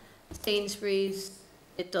chain. Sainsbury's,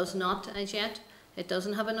 it does not as yet. It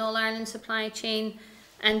doesn't have an all-Ireland supply chain.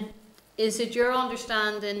 And is it your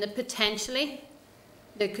understanding that potentially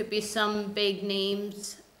there could be some big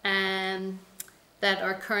names that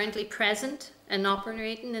are currently present and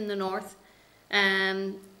operating in the north,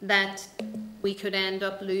 that we could end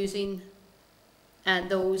up losing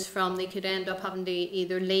those from, they could end up having to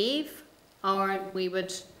either leave, or we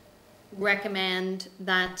would recommend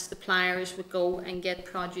that suppliers would go and get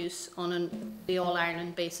produce on the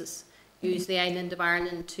all-Ireland basis, use the island of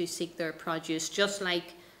Ireland to seek their produce, just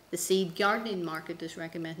like the seed gardening market is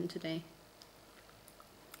recommending today?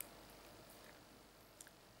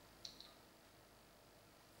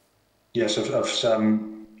 Yes,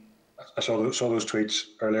 I saw those tweets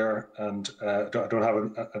earlier, and I don't have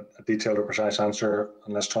a detailed or precise answer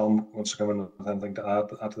unless Tom wants to come in with anything to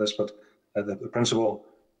add to this. But the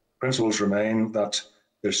principles remain that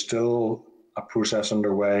there's still a process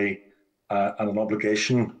underway and an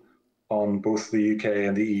obligation on both the UK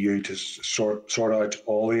and the EU to sort out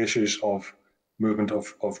all the issues of movement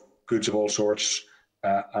of goods of all sorts,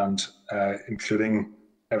 and including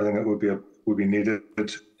everything that would be needed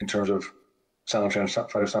in terms of sanitary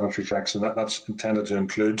checks, and that's intended to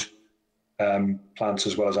include plants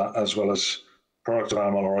as well as products of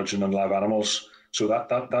animal origin and live animals. So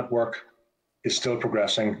that work is still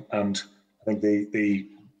progressing, and I think the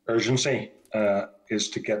urgency is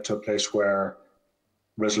to get to a place where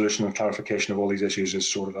resolution and clarification of all these issues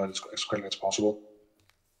is sorted out as quickly as possible.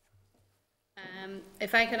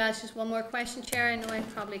 If I could ask just one more question, Chair, I know I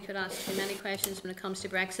probably could ask too many questions when it comes to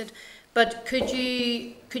Brexit, but could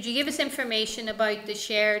you give us information about the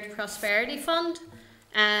shared prosperity fund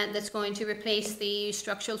that's going to replace the EU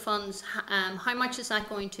structural funds? How much is that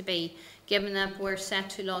going to be, given that we're set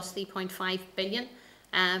to lose 3.5 billion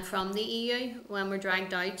from the EU when we're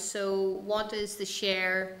dragged out? So what is the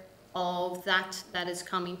share of that is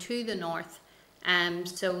coming to the north,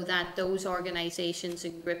 so that those organisations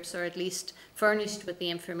and groups are at least furnished with the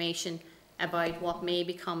information about what may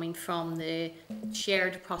be coming from the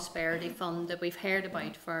shared prosperity fund that we've heard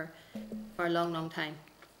about for a long time?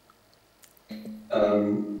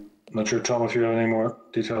 Not sure, Tom, if you have any more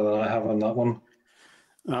detail than I have on that one.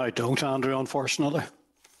 I don't, Andrew, unfortunately.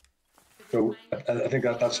 So I think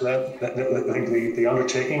that's led. I think the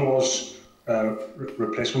undertaking was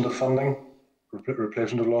replacement of funding,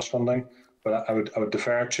 replacement of lost funding. But I would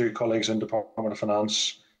defer to colleagues in Department of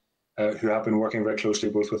Finance who have been working very closely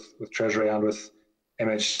both with Treasury and with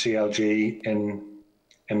MHCLG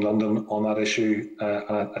in London on that issue.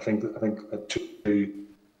 And I think to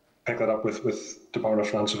pick that up with Department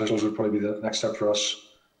of Finance officials would probably be the next step for us.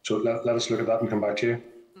 So let us look at that and come back to you.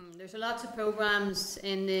 There's lots of programmes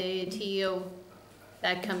in the TEO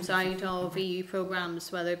that comes out of EU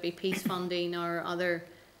programmes, whether it be peace funding or other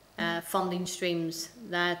funding streams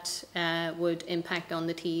that would impact on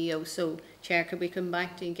the TEO. So, Chair, could we come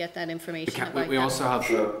back to get that information? We also have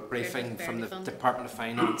a briefing from the Department of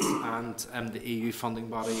Finance and the EU funding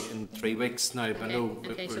body in 3 weeks now. But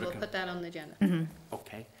okay, so we'll put that on the agenda.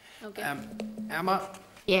 Okay. Emma?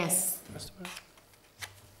 Yes.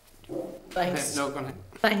 Thanks. No, go ahead.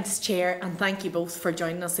 Thanks, Chair, and thank you both for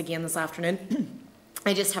joining us again this afternoon.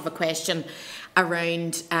 I just have a question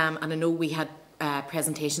around, and I know we had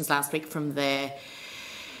presentations last week from the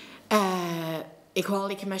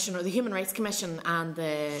Equality Commission or the Human Rights Commission and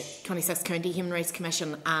the 26th County Human Rights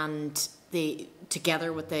Commission, and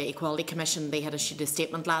together with the Equality Commission, they had issued a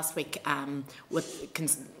statement last week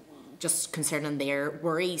just concerning their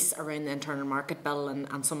worries around the Internal Market Bill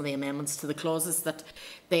and some of the amendments to the clauses that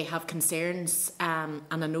they have concerns. And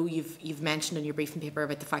I know you've mentioned in your briefing paper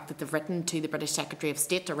about the fact that they've written to the British Secretary of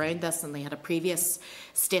State around this, and they had a previous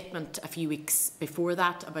statement a few weeks before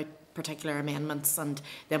that about particular amendments and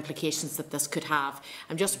the implications that this could have.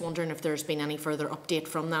 I'm just wondering if there's been any further update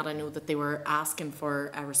from that. I know that they were asking for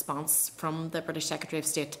a response from the British Secretary of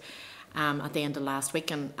State at the end of last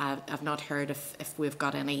week, and I've not heard if we've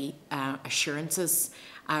got any assurances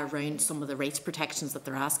around some of the rights protections that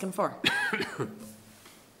they're asking for.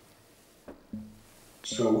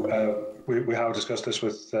 So we have discussed this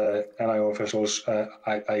with NIO officials.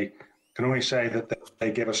 I can only say that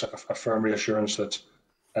they gave us a firm reassurance that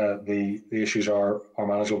the issues are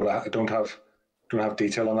manageable, but I don't have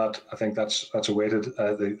detail on that. I think that's awaited.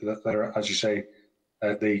 The letter, as you say,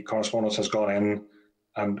 the correspondence has gone in,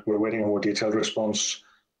 and we're waiting a more detailed response.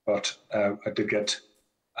 But I did get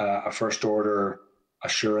a first order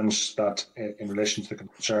assurance that in relation to the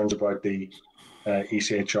concerns about the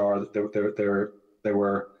ECHR, they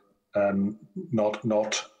were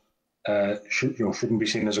shouldn't be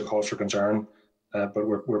seen as a cause for concern. But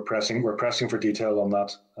we're pressing for detail on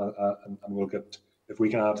that, and we'll get, if we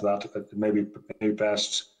can add to that, it may be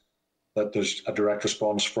best that there's a direct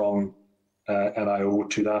response from NIO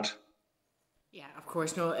to that. Yeah, of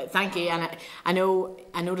course. No, thank you. And I know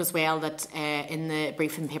as well that in the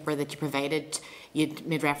briefing paper that you provided, you'd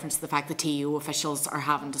made reference to the fact that TEO officials are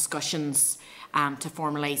having discussions to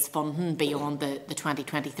formalise funding beyond the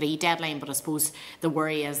 2023 deadline. But I suppose the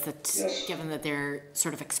worry is that, yes, given that they're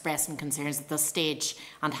sort of expressing concerns at this stage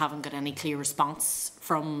and haven't got any clear response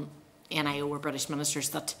from NIO or British ministers,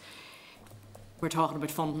 that we're talking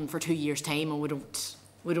about funding for 2 years' time and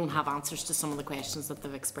we don't have answers to some of the questions that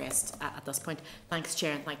they've expressed at this point. Thanks,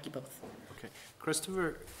 Chair, and thank you both. Okay,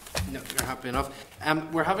 Christopher, no, you're happy enough.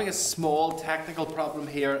 We're having a small technical problem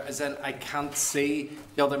here, as in I can't see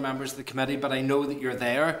the other members of the committee, but I know that you're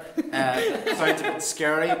there. It sounds a bit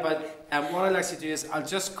scary, but what I'll actually do is I'll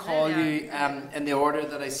just call you in the order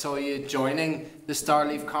that I saw you joining the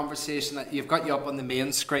Starleaf conversation. That you've got you up on the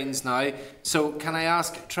main screens now. So can I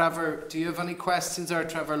ask Trevor, do you have any questions there,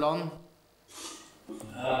 Trevor Lunn?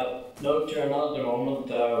 No, Chair, not at the moment.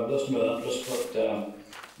 Listen with interest, but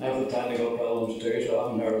I have the technical problems too, so I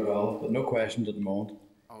haven't heard it all. But no questions at the moment.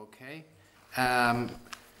 Okay.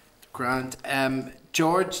 Grant.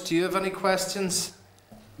 George, do you have any questions?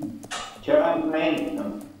 Chair, I'm fine.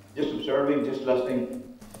 I'm just observing, just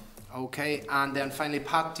listening. Okay. And then finally,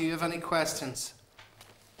 Pat, do you have any questions?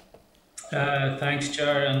 Thanks,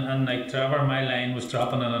 Chair. And like Trevor, my line was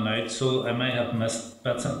dropping in and out, so I might have missed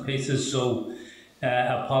bits and pieces. So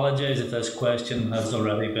I apologise if this question has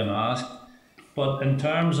already been asked. But in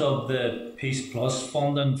terms of the Peace Plus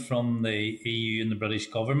funding from the EU and the British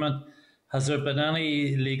government, has there been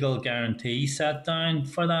any legal guarantee set down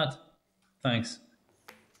for that? Thanks.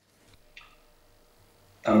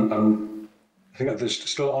 I think there's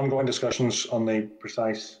still ongoing discussions on the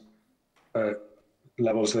precise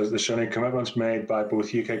levels. There's certainly commitments made by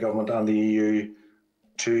both UK government and the EU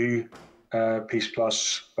to Peace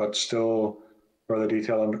Plus, but still further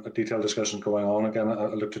detailed discussions going on. Again,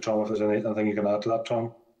 I'll look to Tom if there's anything you can add to that,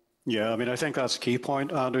 Tom. Yeah, I mean, I think that's a key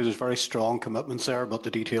point, Andrew. There's very strong commitments there, but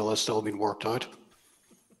the detail has still been worked out.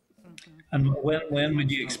 And when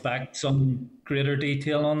would you expect some greater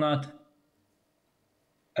detail on that?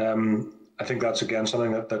 I think that's again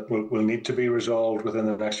something that will need to be resolved within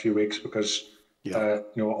the next few weeks, because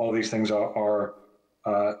all these things are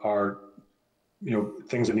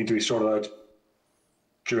things that need to be sorted out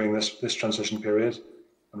during this transition period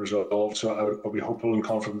and resolved. So I would be hopeful and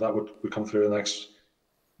confident that would come through the next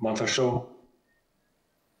month or so.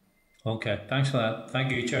 Okay, thanks for that.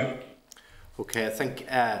 Thank you, Chair. Okay, I think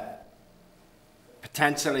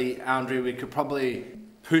potentially, Andrew, we could probably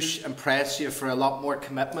push and press you for a lot more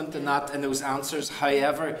commitment than that in those answers.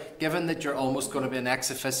 However, given that you're almost going to be an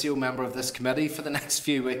ex officio member of this committee for the next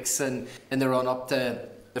few weeks and in the run up to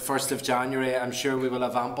the 1st of January, I'm sure we will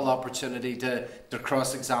have ample opportunity to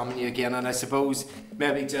cross-examine you again. And I suppose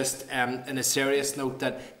maybe just in a serious note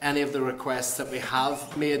that any of the requests that we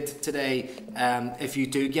have made today, if you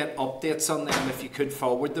do get updates on them, if you could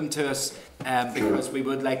forward them to us, because we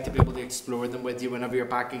would like to be able to explore them with you whenever you're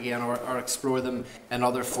back again, or explore them in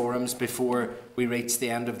other forums before we reach the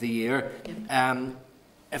end of the year.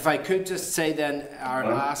 If I could just say then, or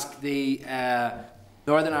ask the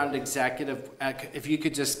Northern Ireland Executive, if you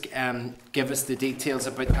could just give us the details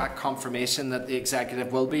about that confirmation that the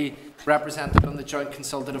Executive will be represented on the Joint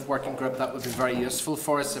Consultative Working Group, that would be very useful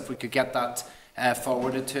for us if we could get that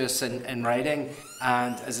forwarded to us in writing.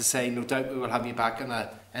 And as I say, no doubt we will have you back in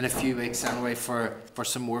a few weeks anyway for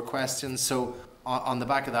some more questions. So on the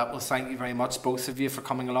back of that, we'll thank you very much, both of you, for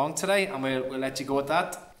coming along today, and we'll let you go at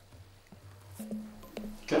that.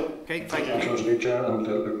 Okay, thank you. And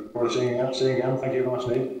look forward to seeing you again. Thank you very much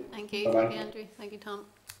indeed. Thank you. Bye-bye. Thank you, Andrew. Thank you, Tom.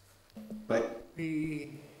 Bye. Are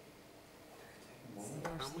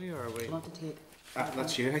we, or are we? Want to take?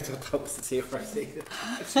 That's you. I thought that was the CFRC.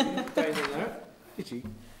 It's down in there. Did you?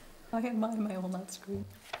 I have mine on that screen.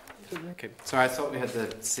 Okay. Sorry, I thought we had the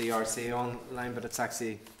CRC online, but it's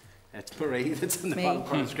actually Marie that's in the bottom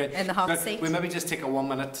part of the screen. In the hot seat. We'll maybe just take a 1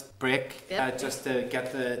 minute break, Yep. just to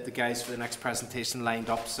get the guys for the next presentation lined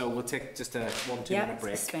up. So we'll take just a 1-2 minute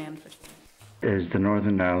break. Is the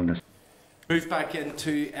Northern Ireland. Move back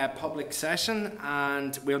into a public session,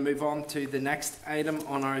 and we'll move on to the next item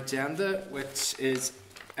on our agenda, which is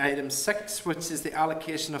item 6, which is the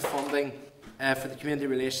allocation of funding for the Community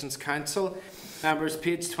Relations Council. Members,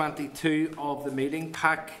 page 22 of the meeting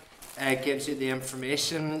pack gives you the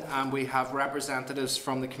information, and we have representatives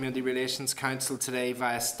from the Community Relations Council today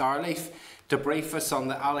via Starleaf to brief us on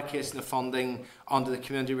the allocation of funding under the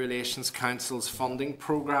Community Relations Council's funding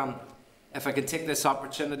programme. If I can take this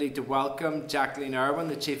opportunity to welcome Jacqueline Irwin,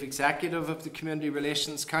 the Chief Executive of the Community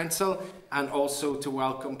Relations Council, and also to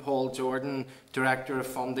welcome Paul Jordan, Director of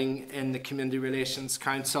Funding in the Community Relations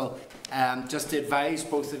Council. Just to advise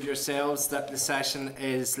both of yourselves that the session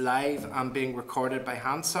is live and being recorded by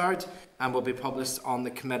Hansard and will be published on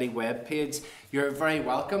the committee webpage. You're very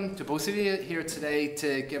welcome to both of you here today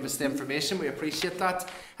to give us the information. We appreciate that.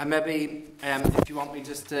 And maybe if you want me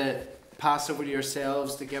just to pass over to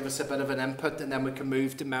yourselves to give us a bit of an input, and then we can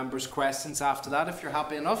move to members' questions after that, if you're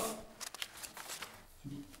happy enough.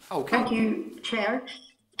 Okay. Thank you, Chair.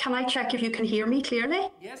 Can I check if you can hear me clearly?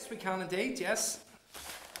 Yes, we can indeed, yes.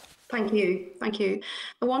 Thank you. Thank you.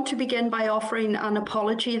 I want to begin by offering an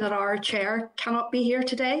apology that our Chair cannot be here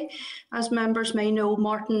today. As members may know,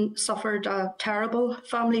 Martin suffered a terrible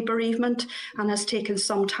family bereavement and has taken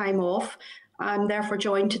some time off. I'm therefore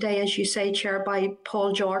joined today, as you say, Chair, by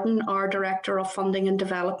Paul Jordan, our Director of Funding and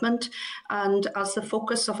Development. And as the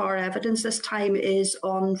focus of our evidence this time is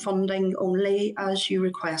on funding only, as you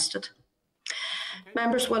requested.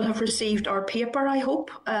 Members will have received our paper, I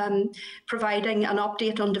hope, providing an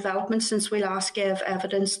update on developments since we last gave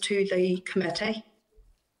evidence to the committee.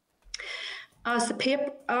 From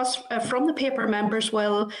the paper, members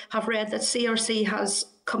will have read that CRC has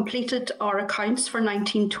completed our accounts for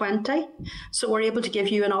 1920, so we're able to give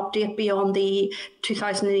you an update beyond the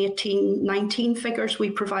 2018-19 figures we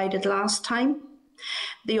provided last time.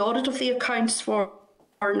 The audit of the accounts for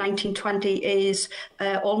 1920 is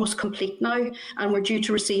almost complete now, and we're due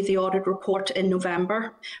to receive the audit report in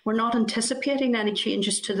November. We're not anticipating any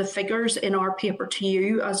changes to the figures in our paper to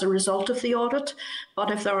you as a result of the audit,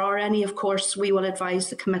 but if there are any, of course, we will advise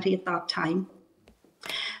the committee at that time.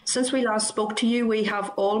 Since we last spoke to you, we have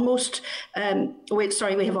also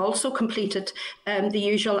completed the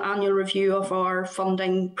usual annual review of our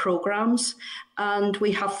funding programmes, and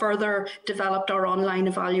we have further developed our online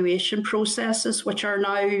evaluation processes, which are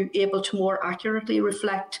now able to more accurately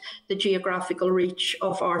reflect the geographical reach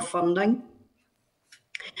of our funding.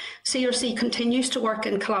 CRC continues to work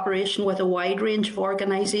in collaboration with a wide range of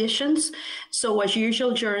organisations. So as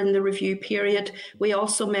usual during the review period, we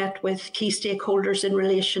also met with key stakeholders in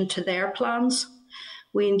relation to their plans.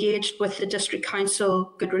 We engaged with the District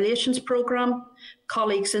Council Good Relations Programme,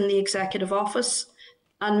 colleagues in the Executive Office,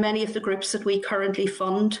 and many of the groups that we currently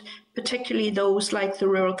fund, particularly those like the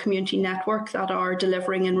Rural Community Network that are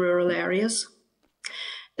delivering in rural areas.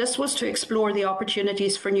 This was to explore the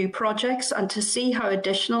opportunities for new projects and to see how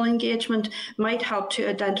additional engagement might help to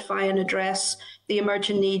identify and address the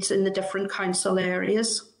emerging needs in the different council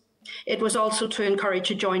areas. It was also to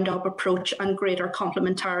encourage a joined-up approach and greater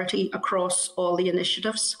complementarity across all the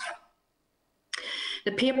initiatives.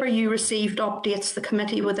 The paper you received updates the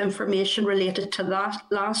committee with information related to that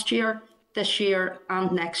last year, this year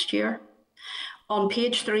and next year. On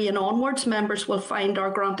page 3 and onwards, members will find our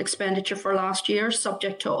grant expenditure for last year,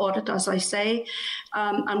 subject to audit, as I say,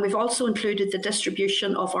 and we've also included the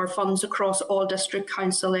distribution of our funds across all district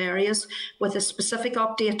council areas, with a specific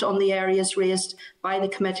update on the areas raised by the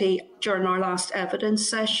committee during our last evidence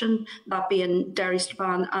session, that being Derry,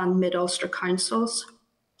 Strabane and Mid-Ulster councils.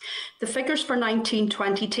 The figures for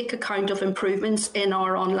 1920 take account of improvements in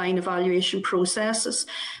our online evaluation processes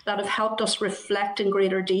that have helped us reflect in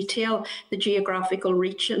greater detail the geographical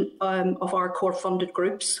reach of our core funded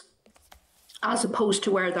groups, as opposed to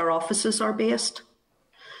where their offices are based.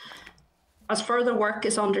 As further work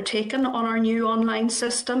is undertaken on our new online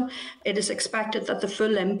system, it is expected that the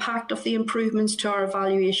full impact of the improvements to our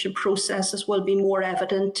evaluation processes will be more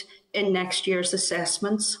evident in next year's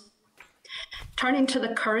assessments. Turning to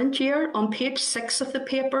the current year, on page 6 of the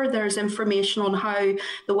paper, there's information on how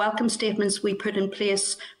the welcome statements we put in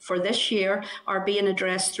place for this year are being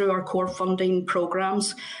addressed through our core funding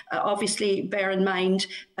programmes. Obviously, bear in mind,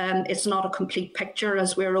 it's not a complete picture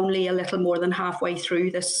as we're only a little more than halfway through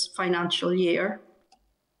this financial year.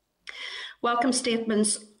 Welcome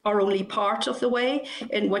statements are only part of the way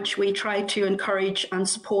in which we try to encourage and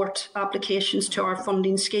support applications to our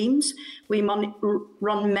funding schemes. We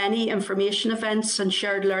run many information events and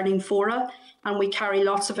shared learning fora, and we carry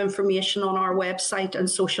lots of information on our website and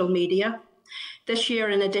social media. This year,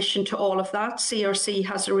 in addition to all of that, CRC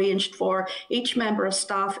has arranged for each member of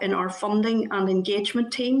staff in our funding and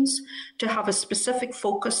engagement teams to have a specific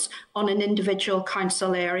focus on an individual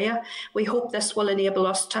council area. We hope this will enable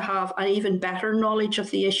us to have an even better knowledge of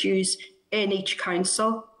the issues in each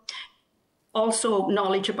council. Also,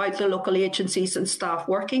 knowledge about the local agencies and staff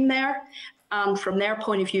working there, and from their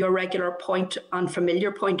point of view, a regular point and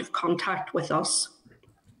familiar point of contact with us.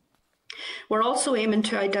 We're also aiming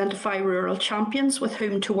to identify rural champions with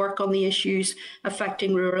whom to work on the issues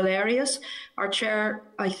affecting rural areas. Our chair,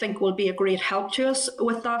 I think, will be a great help to us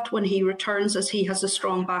with that when he returns, as he has a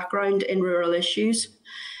strong background in rural issues.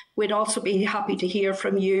 We'd also be happy to hear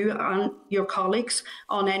from you and your colleagues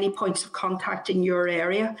on any points of contact in your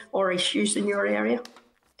area or issues in your area.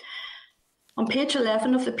 On page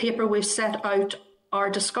 11 of the paper, we've set out our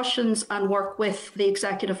discussions and work with the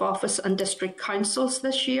Executive Office and District Councils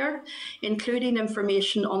this year, including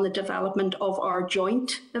information on the development of our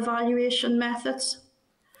joint evaluation methods.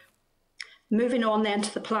 Moving on then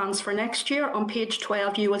to the plans for next year, on page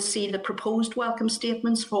 12 you will see the proposed welcome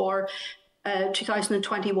statements for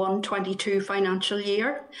 2021-22 financial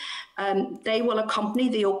year. They will accompany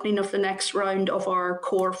the opening of the next round of our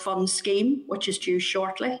core fund scheme, which is due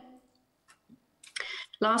shortly.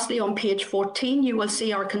 Lastly, on page 14, you will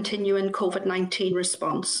see our continuing COVID-19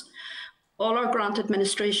 response. All our grant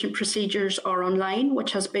administration procedures are online,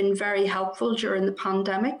 which has been very helpful during the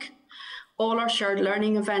pandemic. All our shared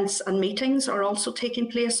learning events and meetings are also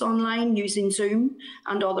taking place online using Zoom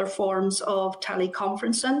and other forms of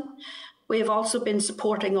teleconferencing. We have also been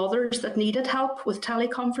supporting others that needed help with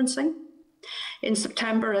teleconferencing. In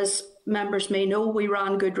September, as members may know, we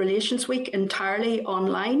ran Good Relations Week entirely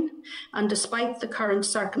online, and despite the current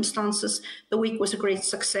circumstances, the week was a great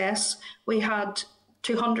success. We had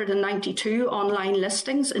 292 online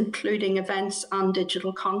listings, including events and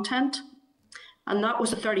digital content, and that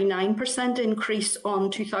was a 39% increase on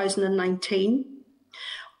 2019.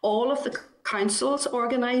 All of the councils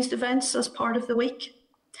organised events as part of the week.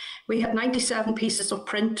 We had 97 pieces of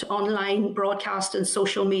print, online, broadcast and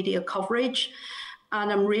social media coverage. And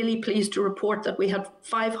I'm really pleased to report that we had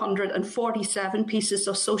 547 pieces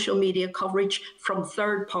of social media coverage from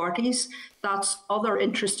third parties. That's other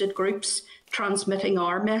interested groups transmitting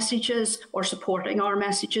our messages or supporting our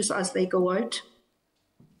messages as they go out.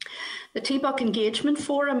 The TBUC Engagement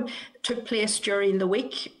Forum took place during the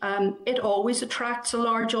week. It always attracts a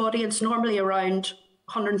large audience, normally around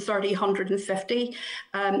 130, 150.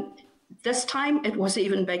 This time it was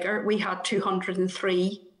even bigger. We had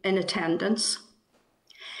 203 in attendance.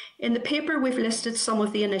 In the paper, we've listed some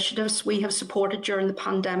of the initiatives we have supported during the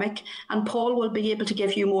pandemic, and Paul will be able to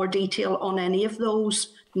give you more detail on any of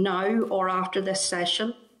those now or after this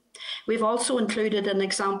session. We've also included an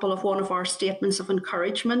example of one of our statements of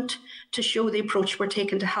encouragement to show the approach we're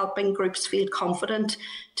taking to helping groups feel confident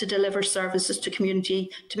to deliver services to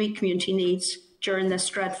meet community needs during this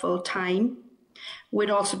dreadful time. We'd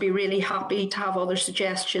also be really happy to have other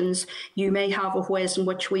suggestions you may have of ways in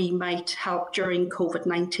which we might help during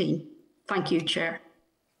COVID-19. Thank you, Chair.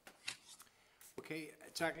 Okay,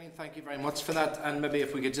 Jacqueline, thank you very much for that. And maybe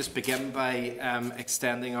if we could just begin by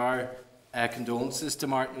extending our condolences to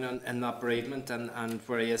Martin in that bereavement and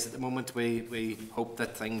where he is at the moment. We hope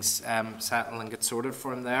that things settle and get sorted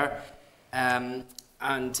for him there. And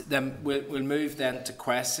then we'll move then to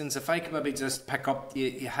questions. If I could maybe just pick up,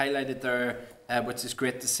 you highlighted there, which is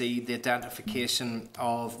great to see, the identification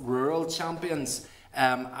of rural champions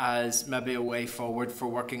as maybe a way forward for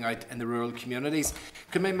working out in the rural communities.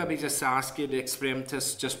 Could I maybe just ask you to explain to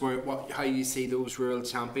us just how you see those rural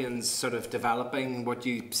champions sort of developing, what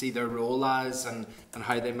you see their role as, and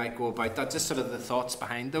how they might go about that, just sort of the thoughts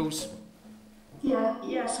behind those?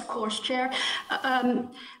 Yes, of course, Chair.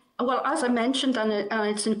 Well, as I mentioned, and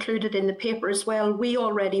it's included in the paper as well, we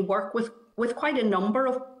already work with quite a number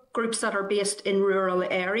of groups that are based in rural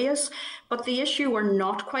areas. But the issue we're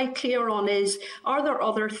not quite clear on is, are there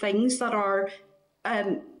other things that are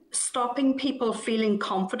stopping people feeling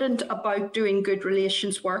confident about doing good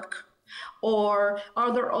relations work? Or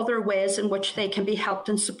are there other ways in which they can be helped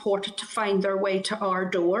and supported to find their way to our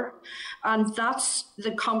door? And that's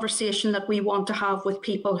the conversation that we want to have with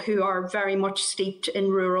people who are very much steeped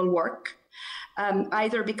in rural work,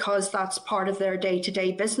 either because that's part of their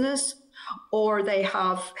day-to-day business, or they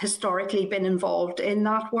have historically been involved in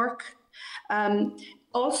that work.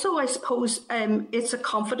 Also, I suppose it's a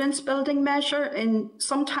confidence building measure, and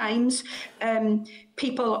sometimes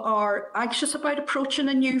people are anxious about approaching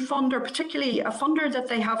a new funder, particularly a funder that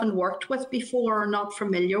they haven't worked with before or not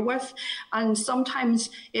familiar with. And sometimes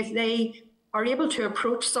if they are able to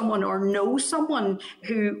approach someone or know someone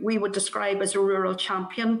who we would describe as a rural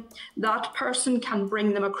champion, that person can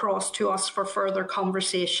bring them across to us for further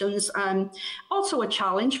conversations. Also a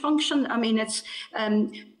challenge function. I mean, it's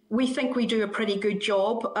we think we do a pretty good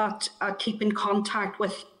job at keeping contact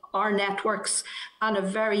with our networks and a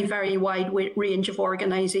very, very wide range of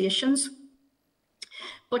organisations.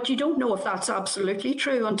 But you don't know if that's absolutely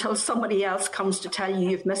true until somebody else comes to tell you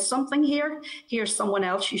you've missed something here. Here's someone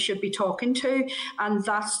else you should be talking to. And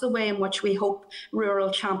that's the way in which we hope rural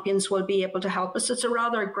champions will be able to help us. It's a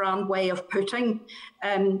rather grand way of putting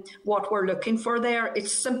what we're looking for there.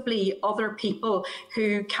 It's simply other people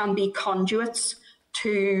who can be conduits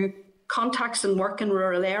to contacts and work in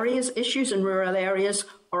rural areas, issues in rural areas,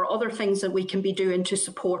 or other things that we can be doing to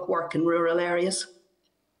support work in rural areas.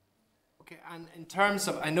 And in terms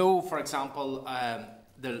of, I know, for example,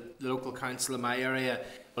 the local council in my area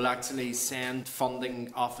will actually send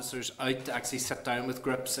funding officers out to actually sit down with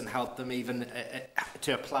groups and help them even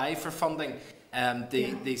to apply for funding.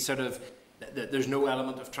 There's no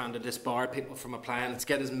element of trying to disbar people from applying. Let's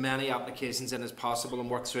get as many applications in as possible and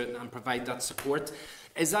work through it and provide that support.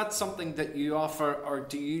 Is that something that you offer, or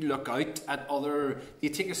do you look out at do you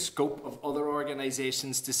take a scope of other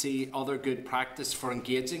organisations to see other good practice for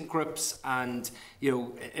engaging groups? And,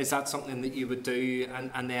 is that something that you would do?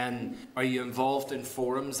 And then are you involved in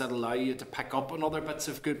forums that allow you to pick up on other bits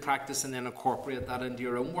of good practice and then incorporate that into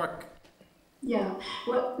your own work? Yeah,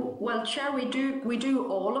 well, Chair, we do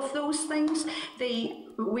all of those things.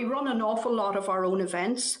 We run an awful lot of our own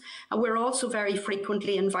events, and we're also very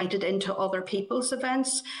frequently invited into other people's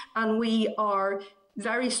events, and we are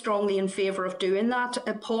very strongly in favour of doing that.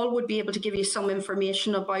 Paul would be able to give you some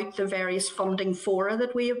information about the various funding fora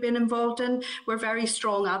that we have been involved in. We're very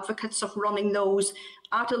strong advocates of running those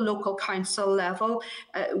at a local council level.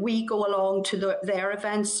 We go along to their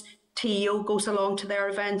events. TEO goes along to their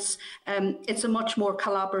events. It's a much more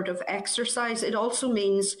collaborative exercise. It also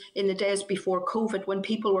means in the days before COVID, when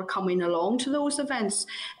people were coming along to those events,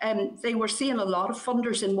 they were seeing a lot of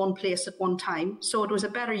funders in one place at one time. So it was a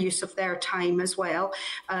better use of their time as well,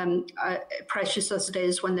 precious as it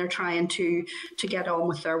is when they're trying to get on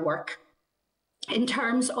with their work. In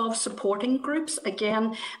terms of supporting groups,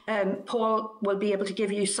 again, Paul will be able to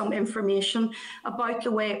give you some information about the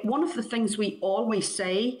way. One of the things we always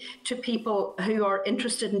say to people who are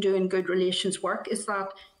interested in doing good relations work is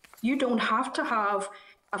that you don't have to have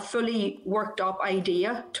a fully worked up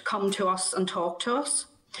idea to come to us and talk to us.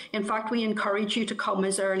 In fact, we encourage you to come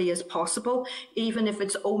as early as possible, even if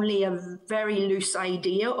it's only a very loose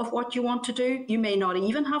idea of what you want to do. You may not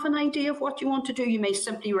even have an idea of what you want to do. You may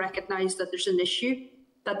simply recognise that there's an issue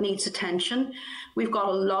that needs attention. We've got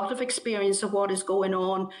a lot of experience of what is going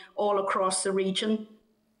on all across the region.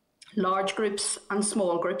 large groups and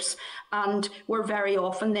small groups, and we're very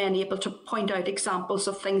often then able to point out examples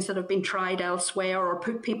of things that have been tried elsewhere or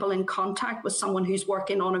put people in contact with someone who's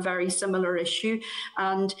working on a very similar issue,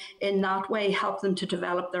 and in that way help them to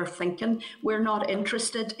develop their thinking. We're not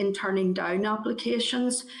interested in turning down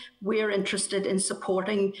applications. We're interested in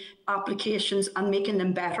supporting applications and making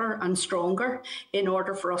them better and stronger in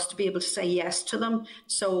order for us to be able to say yes to them.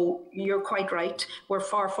 So you're quite right. We're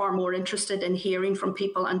far, far more interested in hearing from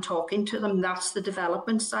people and talking to them. That's the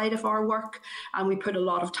development side of our work, and we put a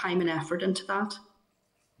lot of time and effort into that.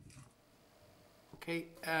 Okay,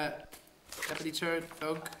 Deputy Chair,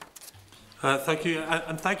 Doug. Thank you,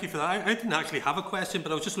 and thank you for that. I didn't actually have a question,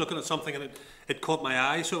 but I was just looking at something and it caught my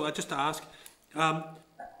eye, so I just ask.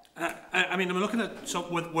 I mean, I'm looking at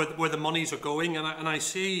where the monies are going, and I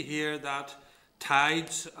see here that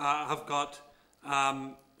Tides have got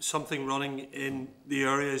something running in the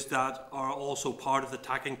areas that are also part of the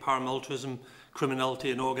tackling paramilitarism,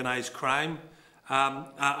 criminality and organised crime. And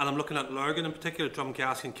I'm looking at Lurgan in particular,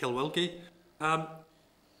 Drumcask and Kilwilkie.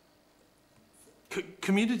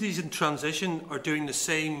 Communities in transition are doing the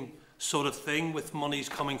same sort of thing with monies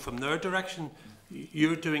coming from their direction.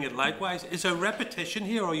 You're doing it likewise. Is there repetition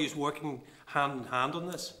here, or are you working hand in hand on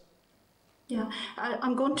this? Yeah,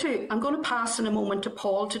 I'm going to pass in a moment to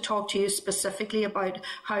Paul to talk to you specifically about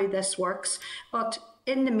how this works. But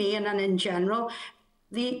in the main and in general,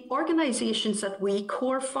 the organisations that we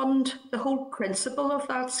core fund, the whole principle of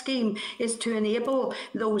that scheme is to enable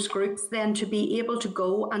those groups then to be able to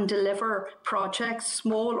go and deliver projects,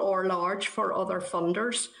 small or large, for other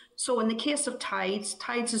funders. So in the case of Tides,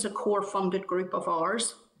 Tides is a core funded group of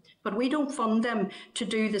ours, but we don't fund them to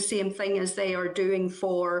do the same thing as they are doing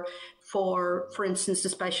for instance, the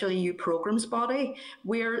Special EU Programmes body.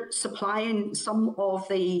 We're supplying some of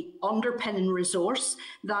the underpinning resource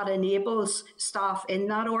that enables staff in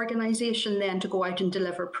that organisation then to go out and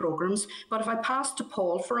deliver programmes. But if I pass to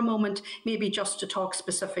Paul for a moment, maybe just to talk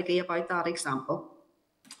specifically about that example.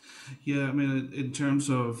 Yeah, I mean, in terms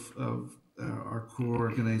of our core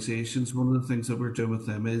organisations, one of the things that we're doing with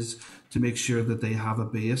them is to make sure that they have a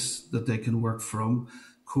base that they can work from.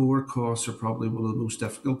 Core costs are probably one of the most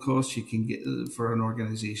difficult costs you can get for an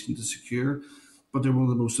organisation to secure, but they're one of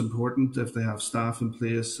the most important if they have staff in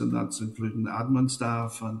place, and that's including admin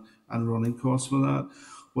staff and running costs for that.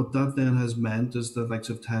 What that then has meant is the likes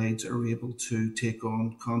of Tides are able to take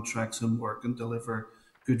on contracts and work and deliver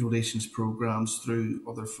good relations programmes through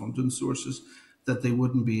other funding sources that they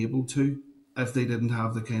wouldn't be able to if they didn't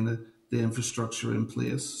have the infrastructure in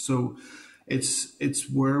place. So it's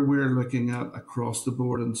where we're looking at across the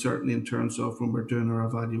board, and certainly in terms of when we're doing our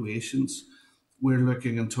evaluations, we're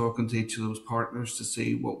looking and talking to each of those partners to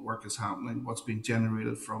see what work is happening, what's being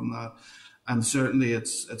generated from that. And certainly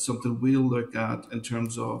it's something we'll look at in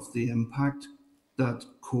terms of the impact that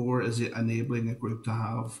core is enabling a group to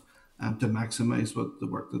have and to maximise the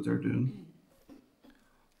work that they're doing.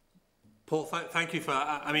 Paul, thank you for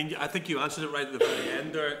that. I mean, I think you answered it right at the very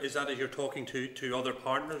end there, is that as you're talking to other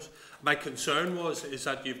partners. My concern is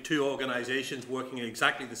that you have two organisations working in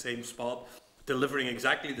exactly the same spot, delivering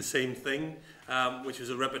exactly the same thing, which is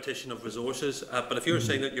a repetition of resources. But if you're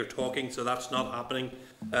saying that you're talking, so that's not happening,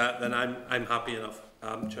 then I'm happy enough.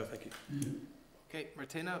 Chair, thank you. Okay,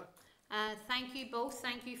 Martina. Thank you both.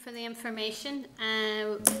 Thank you for the information.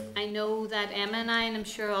 I know that Emma and I, and I'm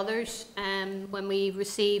sure others, when we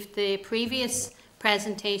received the previous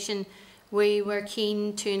presentation, we were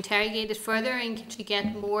keen to interrogate it further and to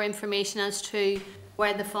get more information as to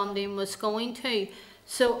where the funding was going to.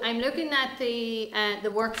 So I'm looking at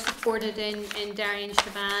the work supported in Derry and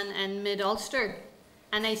Strabane and Mid-Ulster,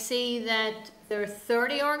 and I see that there are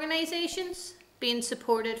 30 organisations being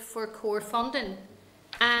supported for core funding.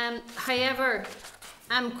 However,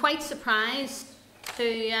 I'm quite surprised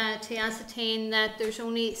to ascertain that there's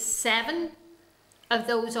only 7 of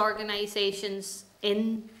those organisations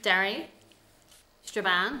in Derry,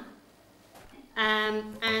 Strabane,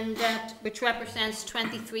 and that which represents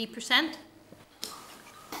 23%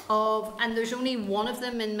 of, and there's only 1 of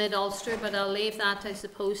them in Mid-Ulster, but I'll leave that, I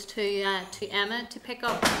suppose, to Emma to pick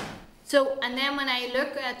up. So, and then when I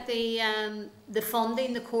look at the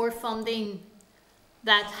funding, the core funding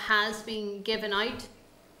that has been given out,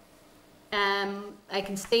 I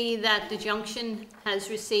can see that the Junction has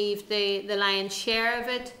received the lion's share of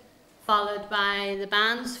it, followed by the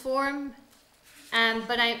Bands Forum.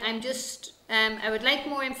 But I'm just, I would like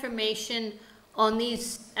more information on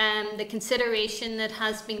these, the consideration that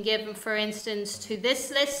has been given, for instance, to this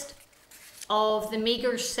list of the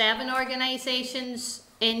meagre 7 organisations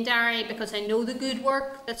in Derry, because I know the good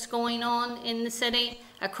work that's going on in the city,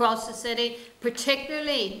 across the city,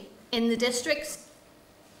 particularly in the districts,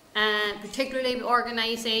 particularly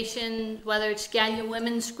organisations, whether it's Gallia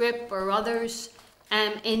Women's Group or others,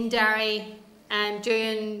 in Derry,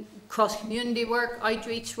 doing cross-community work,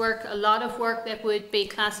 outreach work, a lot of work that would be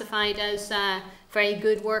classified as very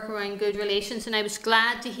good work around good relations. And I was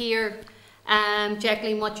glad to hear,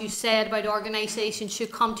 Jacqueline, what you said about organisations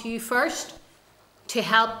should come to you first to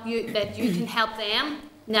help you, that you can help them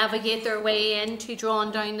navigate their way into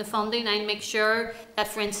drawing down the funding, and make sure that,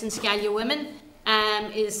 for instance, Gallia Women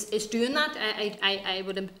is doing that. I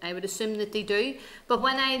would assume that they do. But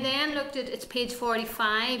when I then looked at, it's page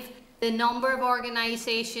 45, the number of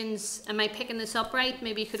organisations, am I picking this up right?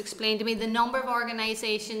 Maybe you could explain to me the number of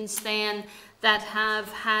organisations then that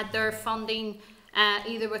have had their funding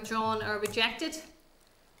either withdrawn or rejected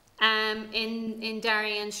in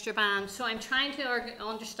Derry and Strabane. So I'm trying to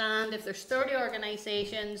understand, if there's 30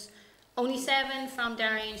 organisations, only 7 from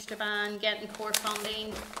Derry and Strabane getting core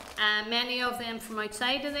funding, many of them from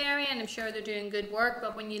outside of the area, and I'm sure they're doing good work,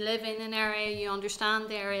 but when you live in an area you understand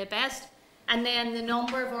the area best. And then the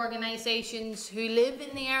number of organisations who live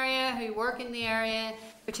in the area, who work in the area,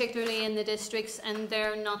 particularly in the districts, and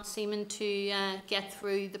they're not seeming to get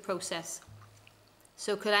through the process.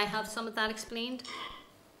 So could I have some of that explained?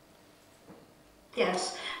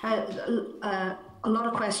 Yes, a lot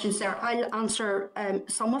of questions there. I'll answer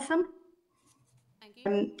some of them.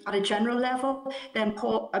 At a general level, then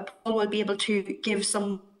Paul will be able to give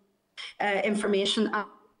some information.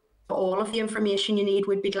 All of the information you need.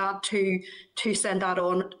 We'd be glad to send that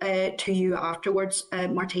on to you afterwards,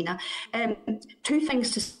 Martina. 2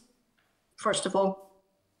 things to say. First of all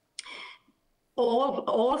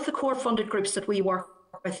of the core funded groups that we work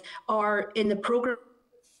with are in the programme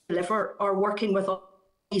deliver, are working with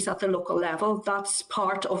us at the local level. That's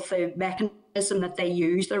part of the mechanism that they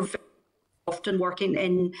use. They're often working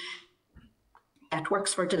in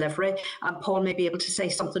networks for delivery, and Paul may be able to say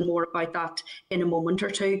something more about that in a moment or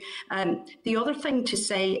two. The other thing to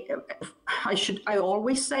say, I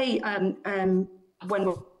always say when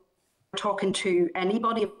we're talking to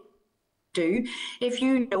anybody, if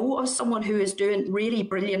you know of someone who is doing really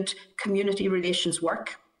brilliant community relations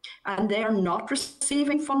work and they're not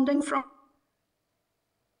receiving funding from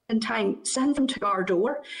in time, send them to our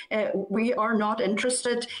door. We are not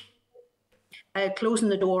interested closing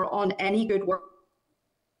the door on any good work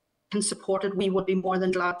and support it. We would be more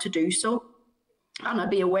than glad to do so. And I'd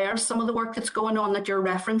be aware of some of the work that's going on that you're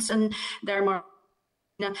referencing there,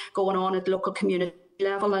 Martina, going on at local community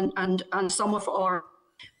level, and some of our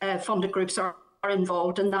funded groups are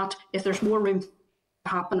involved in that. If there's more room to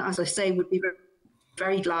happen, as I say, we'd be very,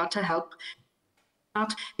 very glad to help.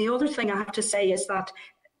 The other thing I have to say is that,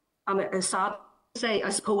 it's sad to say, I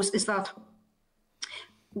suppose, is that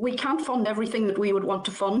we can't fund everything that we would want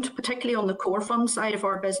to fund, particularly on the core fund side of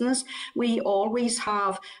our business. We always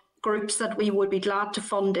have groups that we would be glad to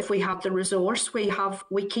fund if we have the resource. We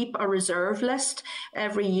keep a reserve list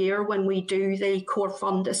every year when we do the core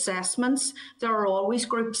fund assessments. There are always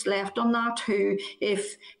groups left on that who,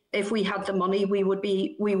 if we had the money, we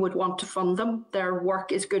would want to fund them. Their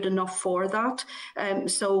work is good enough for that.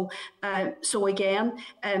 So again,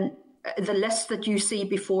 the list that you see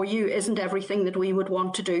before you isn't everything that we would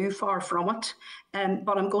want to do, far from it.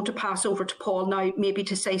 But I'm going to pass over to Paul now, maybe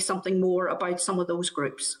to say something more about some of those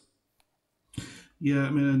groups. Yeah, I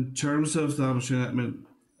mean, in terms of that,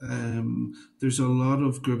 there's a lot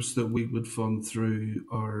of groups that we would fund through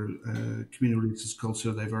our Community Relations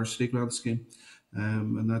Cultural Diversity Grant Scheme,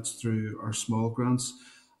 and that's through our small grants.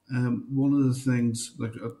 One of the things,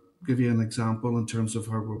 like I'll give you an example in terms of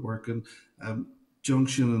how we're working.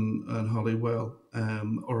 Junction and Hollywell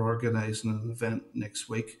are organising an event next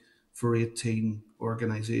week for 18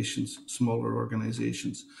 organisations, smaller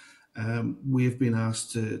organisations. We've been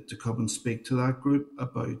asked to come and speak to that group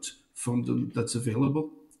about funding that's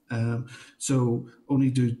available. So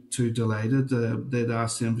only too delighted. They'd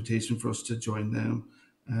asked the invitation for us to join them.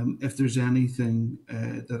 If there's anything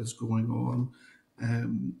that is going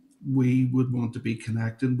on, we would want to be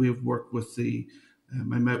connected. We have worked with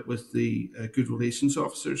I met with the good relations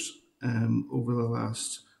officers over the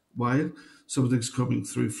last while. Some things coming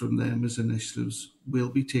through from them as initiatives will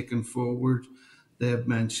be taken forward. They have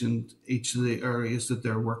mentioned each of the areas that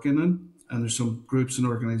they're working in, and there's some groups and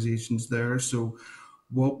organisations there. So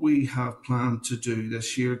what we have planned to do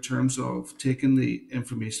this year in terms of taking the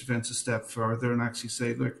information events a step further and actually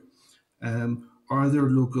say, look, are there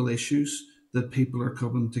local issues that people are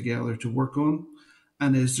coming together to work on?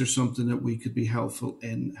 And is there something that we could be helpful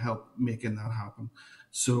in making that happen?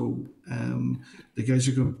 So the guys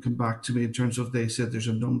are going to come back to me in terms of, they said there's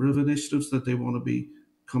a number of initiatives that they want to be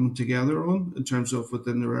coming together on in terms of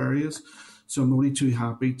within their areas. So I'm only too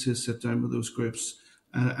happy to sit down with those groups,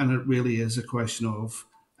 and it really is a question of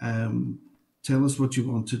tell us what you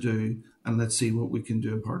want to do and let's see what we can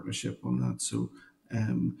do in partnership on that. So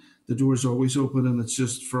the door is always open, and it's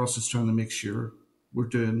just for us, it's trying to make sure we're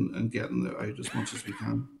doing and getting it out as much as we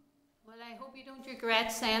can. Well, I hope you don't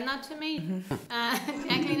regret saying that to me,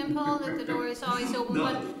 Jacqueline and Paul, that the door is always open.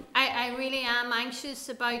 But I really am anxious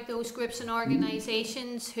about those groups and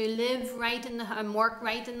organisations who live right in the and work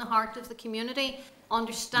right in the heart of the community,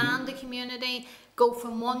 understand the community, go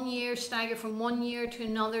from one year, stagger from one year to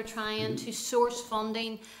another, trying to source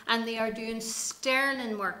funding, and they are doing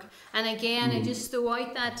sterling work. And again, I just throw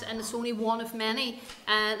out that, and it's only one of many,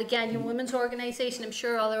 the Gallian Women's Organisation. I'm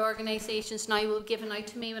sure other organisations now will have given out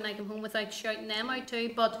to me when I come home without shouting them out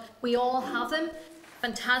too, but we all have them.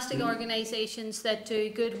 Fantastic organisations that do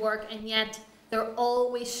good work, and yet they're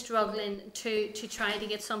always struggling to try to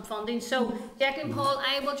get some funding. So, Jack and Paul,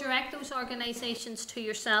 I will direct those organisations to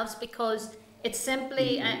yourselves, because it's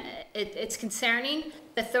simply, it's concerning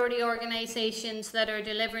the 30 organisations that are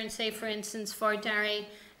delivering, say for instance, for Derry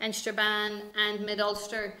and Strabane and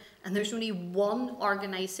Mid-Ulster, and there's only one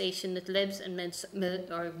organisation that lives in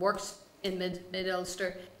or works in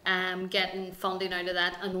Mid-Ulster getting funding out of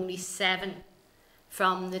that, and only 7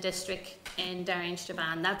 from the district in Derry and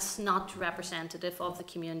Strabane. That's not representative of the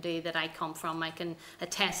community that I come from. I can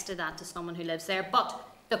attest to that as someone who lives there. But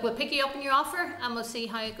look, we'll pick you up in your offer and we'll see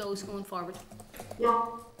how it goes going forward. Yeah.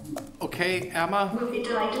 Okay, Emma. We'll be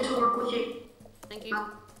delighted to work with you. Thank you.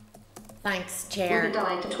 Thanks, Chair. We'll be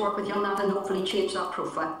delighted to work with you on that and hopefully change that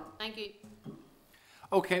profile. Thank you.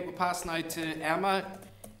 Okay, we'll pass now to Emma.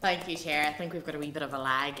 Thank you, Chair. I think we've got a wee bit of a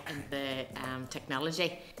lag in the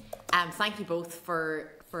technology. Thank you both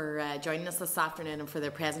for joining us this afternoon and for their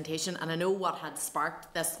presentation. And I know what had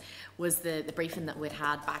sparked this was the briefing that we'd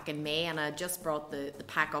had back in May, and I just brought the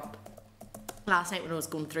pack up last night when I was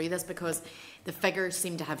going through this, because the figures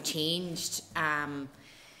seem to have changed,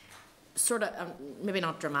 sort of, maybe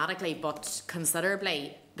not dramatically, but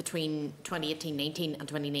considerably between 2018-19 and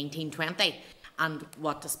 2019-20. And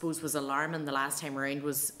what I suppose was alarming the last time around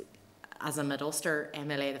was, as a Mid-Ulster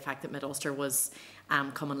MLA, the fact that Mid-Ulster was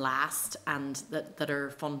coming last, and that our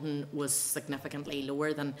funding was significantly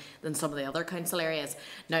lower than some of the other council areas.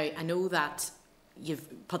 Now, I know that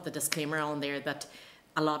you've put the disclaimer on there that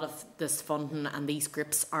a lot of this funding and these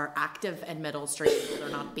groups are active in Mid-Ulster, but they're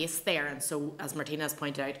not based there. And so, as Martina has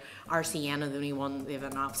pointed out, RCN are the only one, they have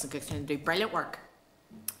an office in Cookstown and do brilliant work.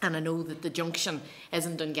 And I know that the junction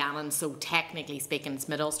isn't Dungannon, so technically speaking, it's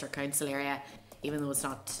Mid-Ulster Council area, even though it's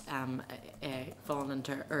not fallen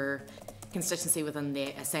into our constituency within the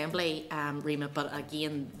Assembly remit. But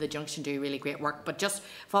again, the junction do really great work. But just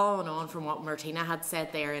following on from what Martina had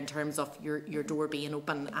said there in terms of your door being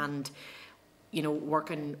open and, you know,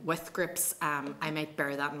 working with groups, I might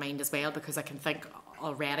bear that in mind as well, because I can think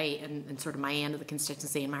already in sort of my end of the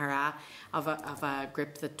constituency in Mahara of a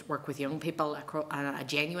group that work with young people, a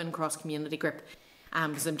genuine cross-community group,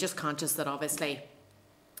 because I'm just conscious that obviously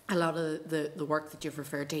a lot of the work that you've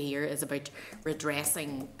referred to here is about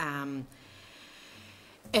redressing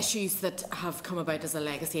issues that have come about as a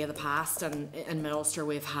legacy of the past, and in Mid-Ulster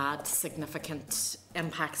we've had significant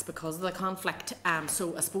impacts because of the conflict.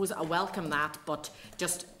 So I suppose I welcome that, but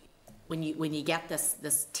just when you get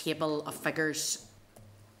this table of figures,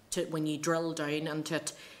 when you drill down into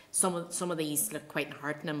it, some of these look quite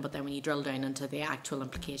heartening, but then when you drill down into the actual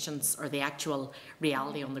implications or the actual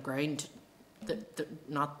reality on the ground,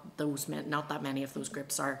 not that many of those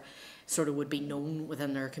groups are sort of would be known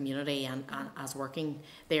within their community and as working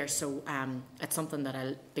there. So it's something that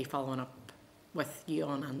I'll be following up with you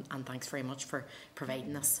on, and thanks very much for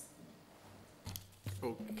providing this.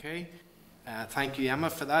 Okay, thank you, Emma,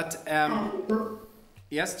 for that.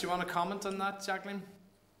 Yes, do you want to comment on that, Jacqueline?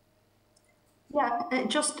 Yeah,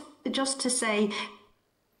 just to say,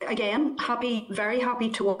 again, very happy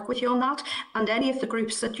to work with you on that, and any of the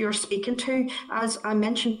groups that you're speaking to, as I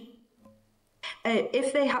mentioned,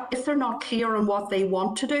 if they're not clear on what they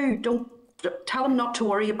want to do, don't tell them not to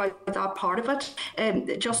worry about that part of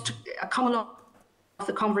it. Just come along with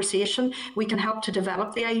the conversation. We can help to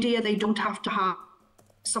develop the idea. They don't have to have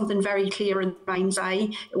something very clear in their mind's eye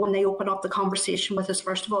when they open up the conversation with us,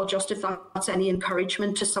 first of all, just if that's any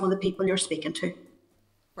encouragement to some of the people you're speaking to.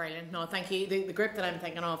 Brilliant. No, thank you. The group that I'm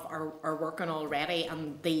thinking of are working already,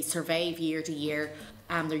 and they survive year to year.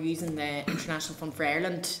 They're using the International Fund for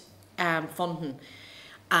Ireland funding,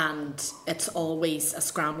 and it's always a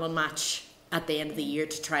scrambling match at the end of the year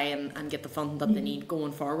to try and get the funding that they need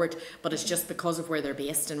going forward. But it's just because of where they're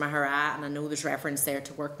based in Maghera, and I know there's reference there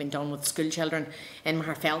to work being done with school children in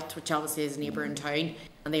Maherfelt, which obviously is a neighbouring town,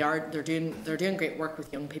 and they're doing great work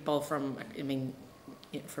with young people from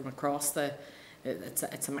from across the.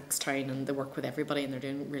 It's a mixed town, and they work with everybody, and they're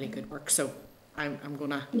doing really good work. So I'm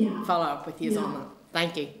going to follow up with you on that.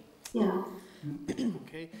 Thank you. Yeah.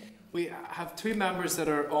 Okay. We have two members that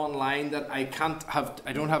are online that I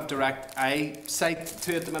don't have direct eyesight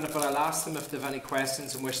to at the minute, but I'll ask them if they have any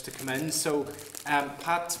questions and wish to come in. So,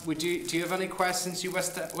 Pat, do you have any questions you wish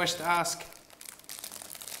to ask?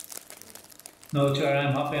 No, Chair,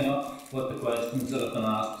 I'm happy enough with the questions that have been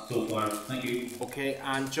asked so far. Thank you. Okay,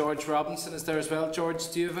 and George Robinson is there as well. George,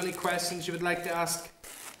 do you have any questions you would like to ask?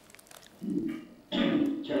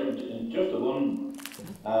 Chair, just the one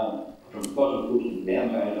from Puzzle the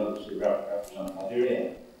end, obviously represent that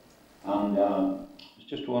area. And I was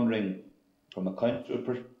just wondering, from a council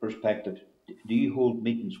perspective, do you hold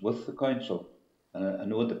meetings with the council? I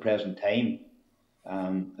know at the present time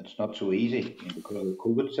it's not so easy because of the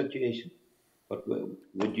COVID situation. But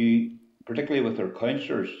would you, particularly with our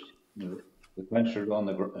councillors, the councillors on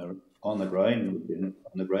the ground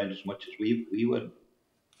as much as we would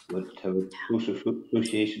have a close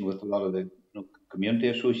association with a lot of the community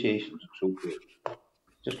associations and so forth.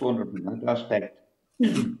 Just wondering from that aspect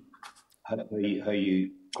how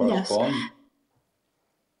you correspond. Yes.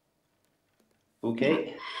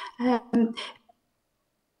 Okay. Thank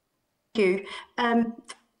you.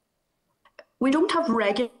 We don't have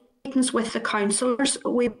regular meetings with the councillors.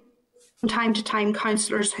 We from time to time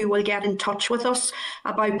councillors who will get in touch with us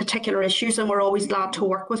about particular issues, and we're always glad to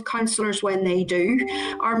work with councillors when they do.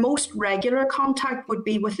 Our most regular contact would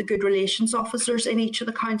be with the good relations officers in each of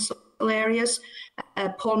the council areas.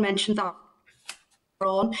 Paul mentioned that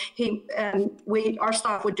on. Our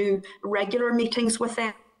staff would do regular meetings with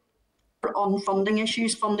them on funding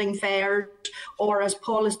issues, funding fairs, or as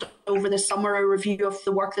Paul has done over the summer, a review of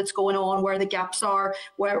the work that's going on, where the gaps are,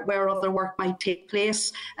 where other work might take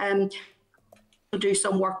place. We'll do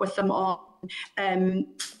some work with them on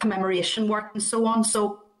commemoration work and so on.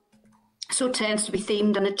 So it tends to be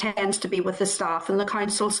themed, and it tends to be with the staff and the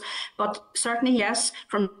councils. But certainly, yes,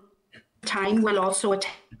 from time we'll also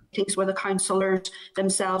attend meetings where the councillors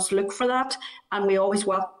themselves look for that, and we always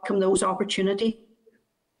welcome those opportunities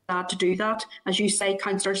to do that. As you say,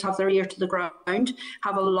 councillors have their ear to the ground,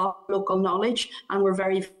 have a lot of local knowledge, and we're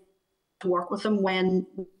very to work with them when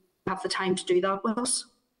we have the time to do that with us.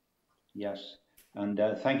 Yes, and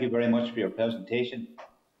thank you very much for your presentation.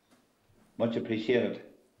 Much appreciated.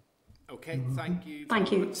 Okay, thank you.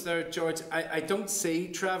 Thank you. Much there, George. I don't see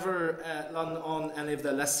Trevor Lunn on any of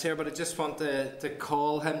the lists here, but I just want to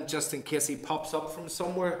call him just in case he pops up from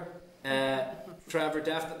somewhere. Trevor,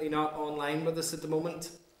 definitely not online with us at the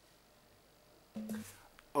moment.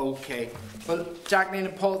 Okay. Well, Jacqueline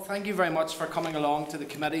and Paul, thank you very much for coming along to the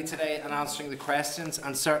committee today and answering the questions,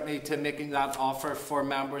 and certainly to making that offer for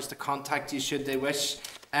members to contact you should they wish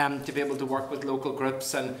to be able to work with local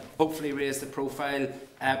groups and hopefully raise the profile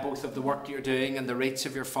both of the work you're doing and the reach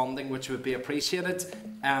of your funding, which would be appreciated.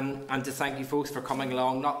 And to thank you both for coming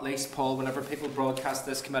along, not least Paul. Whenever people broadcast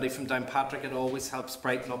this committee from Downpatrick, it always helps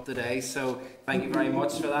brighten up the day, so thank you very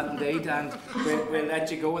much for that indeed, and we'll let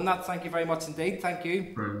you go on that. Thank you very much indeed. Thank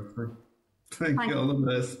you. Thank you, all the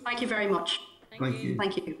best. Thank you very much. Thank you.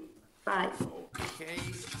 Thank you. Bye. Okay,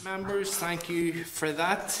 members, thank you for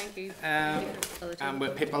that. Thank you.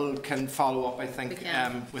 And people can follow up, I think,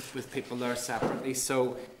 with people there separately.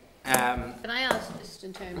 So, can I ask, just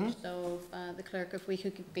in terms of the clerk, if we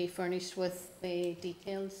could be furnished with the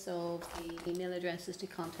details of the email addresses to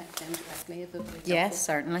contact them directly? If it would be yes, helpful.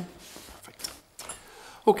 certainly. Perfect.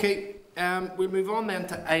 Okay, we'll move on then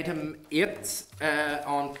to item 8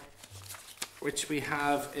 on which we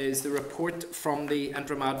have is the report from the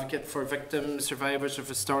Interim Advocate for Victims, Survivors of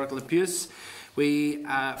Historical Abuse. We,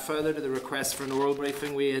 further to the request for an oral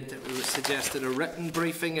briefing, we had suggested a written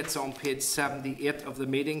briefing. It's on page 78 of the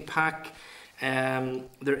meeting pack.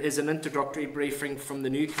 There is an introductory briefing from the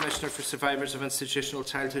new Commissioner for Survivors of Institutional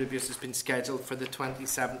Childhood Abuse has been scheduled for the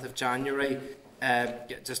 27th of January,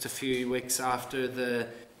 just a few weeks after the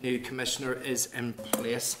new Commissioner is in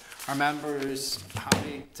place. Are members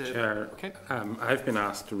happy to... Chair, okay. I've been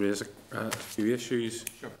asked to raise a few issues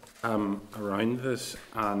around this,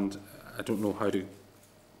 and I don't know how to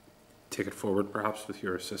take it forward. Perhaps with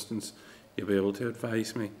your assistance you'll be able to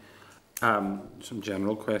advise me. Some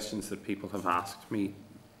general questions that people have asked me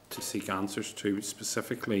to seek answers to,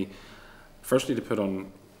 specifically, firstly to put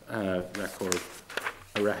on record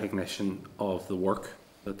a recognition of the work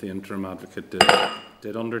that the Interim Advocate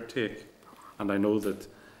did undertake and I know that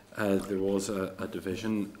there was a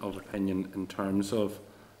division of opinion in terms of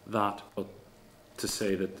that, but to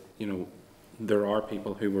say that, you know, there are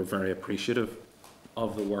people who were very appreciative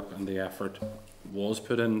of the work and the effort was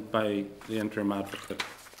put in by the interim advocate,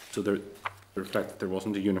 so there reflect that there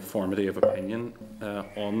wasn't a uniformity of opinion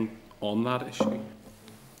on that issue.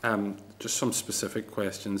 Just some specific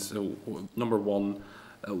questions. So, number one,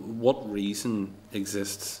 what reason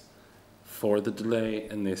exists for the delay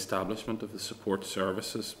in the establishment of the support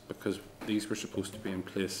services? Because these were supposed to be in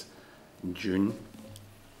place in June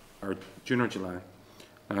or July.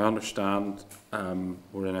 I understand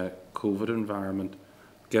we're in a COVID environment.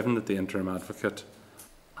 Given that the interim advocate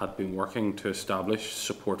had been working to establish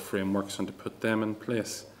support frameworks and to put them in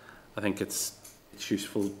place, I think it's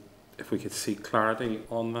useful if we could see clarity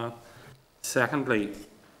on that. Secondly,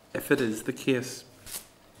 if it is the case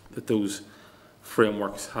that those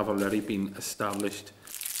frameworks have already been established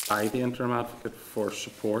by the interim advocate for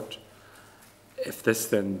support, does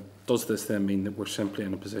this then mean that we're simply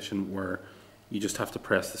in a position where you just have to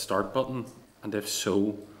press the start button? And if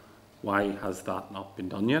so, why has that not been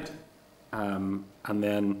done yet? And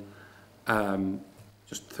then,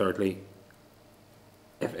 just thirdly,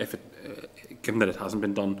 given that it hasn't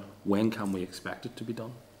been done, when can we expect it to be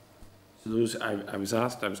done? So those, I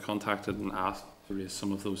was contacted and asked to raise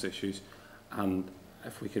some of those issues, and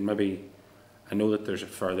if we can maybe, I know that there's a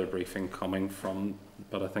further briefing coming from,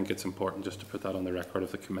 but I think it's important just to put that on the record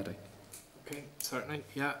of the committee. Okay, certainly.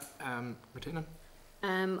 Yeah, Martina.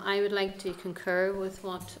 I would like to concur with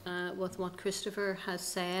what Christopher has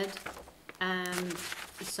said.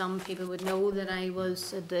 Some people would know that I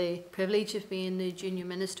was had the privilege of being the junior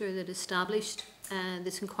minister that established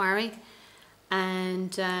this inquiry,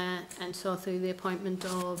 and saw through the appointment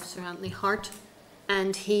of Sir Anthony Hart,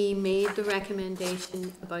 and he made the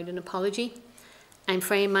recommendation about an apology. I'm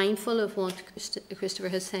very mindful of what Christopher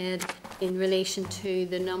has said in relation to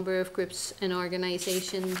the number of groups and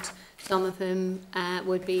organisations, some of whom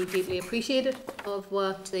would be deeply appreciative of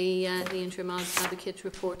what the interim advocate's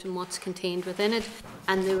report and what's contained within it,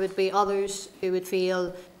 and there would be others who would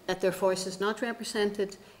feel that their voice is not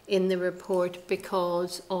represented in the report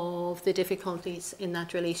because of the difficulties in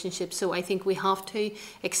that relationship. So I think we have to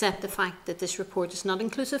accept the fact that this report is not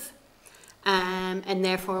inclusive. And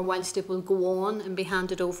therefore, whilst it will go on and be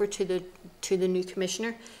handed over to the new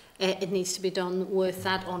commissioner, it needs to be done with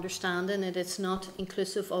that understanding that it's not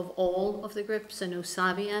inclusive of all of the groups. I know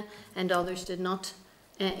Savia and others did not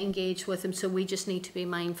engage with him, so we just need to be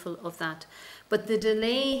mindful of that. But the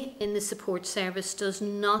delay in the support service does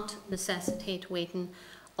not necessitate waiting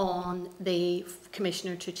on the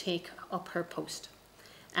commissioner to take up her post.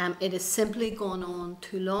 It has simply gone on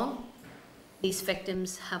too long. These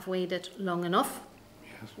victims have waited long enough.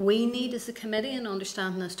 Yes. We need as a committee an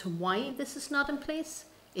understanding as to why this is not in place.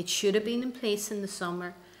 It should have been in place in the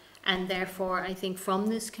summer, and therefore I think from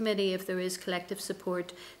this committee, if there is collective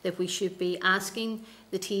support, that we should be asking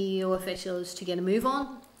the TEO officials to get a move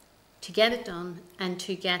on, to get it done, and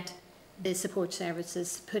to get the support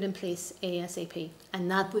services put in place ASAP.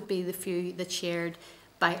 And that would be the view that's shared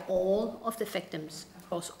by all of the victims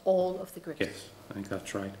across all of the groups. Yes, I think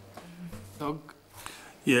that's right. Doug?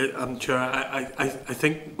 Yeah, Chair, I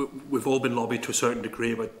think we've all been lobbied to a certain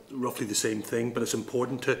degree about roughly the same thing, but it's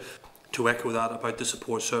important to echo that about the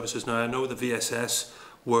support services. Now, I know the VSS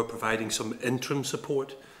were providing some interim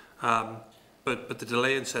support, but the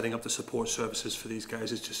delay in setting up the support services for these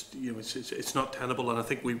guys is just, you know, it's not tenable, and I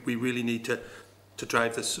think we really need to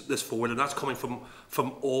drive this forward, and that's coming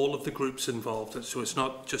from all of the groups involved. So it's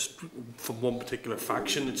not just from one particular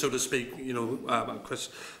faction, so to speak. You know, Chris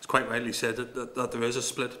has quite rightly said that there is a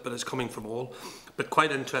split, but it's coming from all. But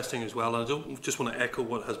quite interesting as well. And I don't just want to echo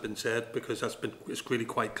what has been said because it's really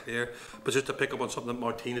quite clear. But just to pick up on something that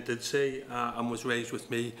Martina did say and was raised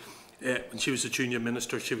with me. When she was a junior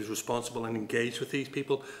minister, she was responsible and engaged with these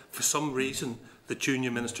people. For some reason, the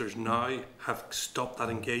junior ministers now have stopped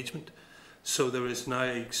that engagement. So there is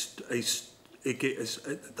now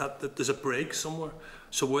there's a break somewhere.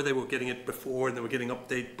 So where they were getting it before and they were getting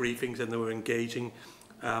update briefings and they were engaging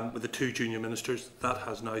with the two junior ministers, that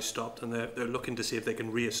has now stopped, and they're looking to see if they can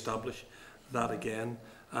re-establish that again.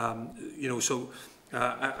 You know, so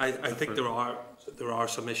I think there are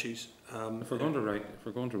some issues. If we're going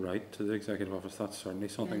to write to the Executive Office, that's certainly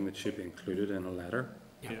something that should be included in a letter.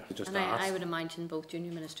 Yeah. And I would imagine both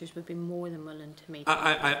junior ministers would be more than willing to meet.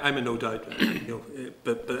 I'm in no doubt, you know,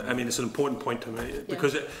 but I mean it's an important point to make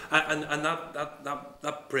because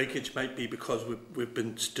that breakage might be because we've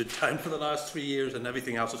been stood down for the last 3 years and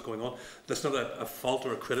everything else is going on. That's not a fault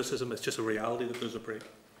or a criticism. It's just a reality that there's a break.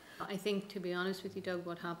 I think, to be honest with you, Doug,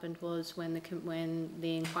 what happened was when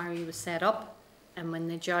the inquiry was set up and when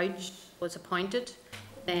the judge was appointed,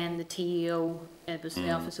 then the TEO, it was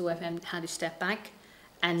the Office of OFM, had to step back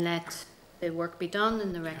and let the work be done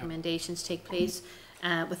and the recommendations take place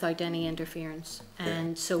without any interference.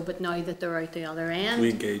 And so, but now that they're out the other end,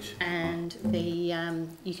 we engage. And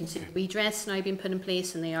you can see the redress now being put in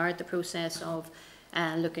place, and they are at the process of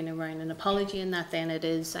looking around an apology, and that then it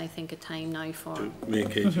is, I think, a time now for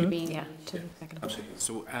re-engage. Absolutely.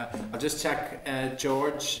 So I'll just check.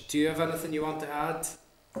 George, do you have anything you want to add?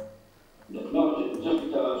 No, just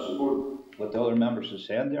support what the other members have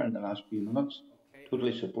said there in the last few minutes. Okay.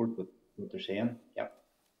 Totally support what they're saying. Yeah.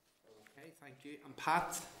 Okay, thank you. And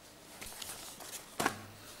Pat?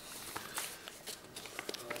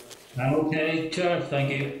 I'm okay, Chair.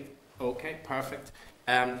 Thank you. Okay, perfect.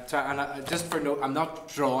 Just for note, I'm not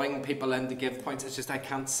drawing people in to give points. It's just I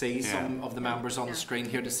can't see some of the members on the screen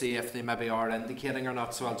here to see if they maybe are indicating or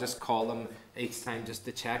not. So I'll just call them each time just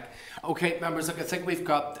to check. Okay, members, look, I think we've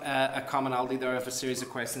got a commonality there of a series of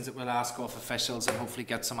questions that we'll ask of officials and hopefully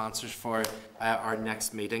get some answers for our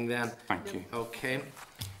next meeting then. Thank you. Okay.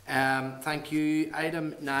 Thank you.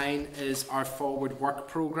 Item 9 is our forward work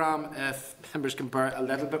programme. If members can bear a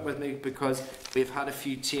little bit with me because we've had a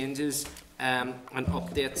few changes and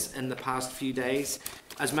updates in the past few days.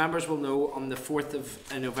 As members will know, on the 4th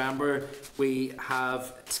of November we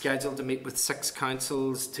have scheduled to meet with 6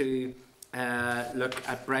 councils to look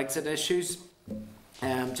at Brexit issues.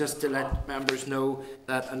 Just to let members know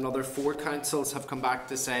that another 4 councils have come back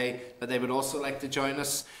to say that they would also like to join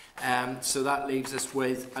us. So that leaves us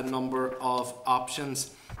with a number of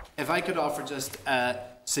options. If I could offer just a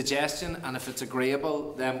suggestion, and if it's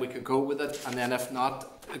agreeable then we could go with it, and then if not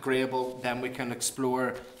agreeable then we can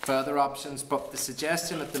explore further options. But the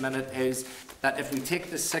suggestion at the minute is that if we take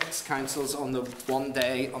the 6 councils on the one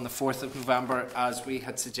day on the 4th of November as we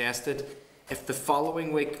had suggested, if the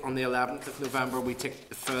following week on the 11th of November we take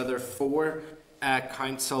the further 4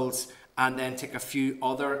 councils and then take a few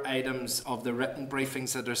other items of the written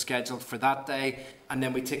briefings that are scheduled for that day, and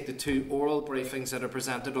then we take the 2 oral briefings that are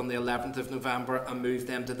presented on the 11th of November and move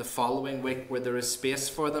them to the following week where there is space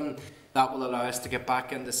for them, that will allow us to get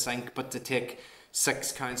back into sync, but to take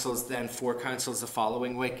 6 councils, then 4 councils the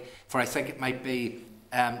following week. For I think it might be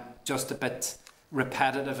just a bit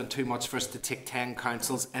repetitive and too much for us to take 10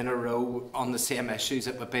 councils in a row on the same issues.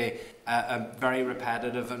 It would be a very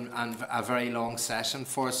repetitive and a very long session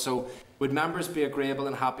for us. So would members be agreeable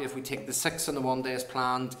and happy if we take the 6 on the one day as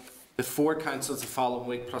planned, the 4 councils the following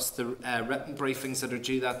week plus the written briefings that are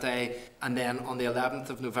due that day, and then on the 11th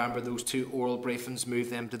of November those 2 oral briefings, move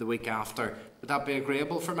them to the week after? Would that be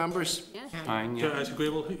agreeable for members? Yes. Fine, yeah. It's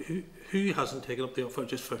agreeable. Who hasn't taken up the offer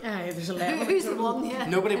just for... There's 11. Who's the one? Yeah.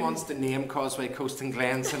 Nobody wants to name Causeway, Coast and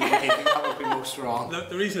Glens, and I think that would be most wrong.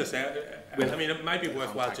 The reason I say I mean, it might be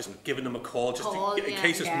worthwhile just giving them a call, just in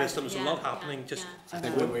case it's missed them. There's a lot happening. Just I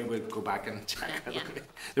think we would go back and check it.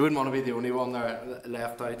 They wouldn't want to be the only one there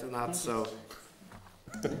left out in that. So,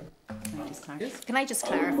 can I just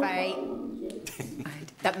clarify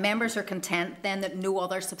that members are content then that no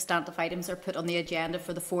other substantive items are put on the agenda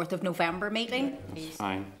for the 4th of November meeting?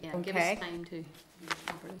 Fine. Yeah, give us time to.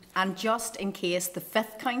 And just in case the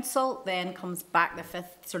 5th council then comes back, the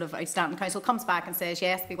 5th sort of outstanding council comes back and says,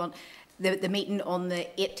 yes, we want the meeting on the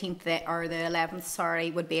 18th or the 11th,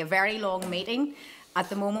 sorry, would be a very long meeting. At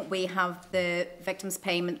the moment we have the Victims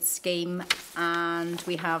Payment Scheme and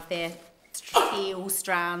we have the TEO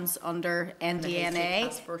strands under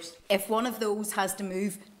NDNA. If one of those has to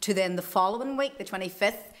move to then the following week, the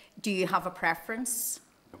 25th, do you have a preference?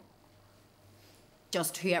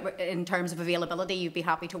 Just whoever, in terms of availability, you'd be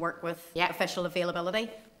happy to work with official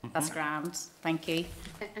availability? That's grand, thank you.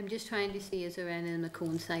 I'm just trying to see, is there anything that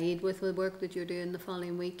coincide with the work that you're doing the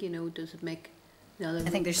following week? You know, does it make... I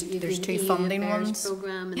think there's 2 funding ones.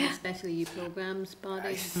 Programme and especially EU programmes body.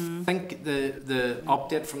 I think the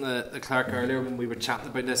update from the clerk earlier when we were chatting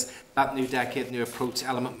about this, that new decade, new approach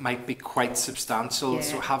element might be quite substantial.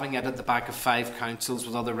 So having it at the back of 5 councils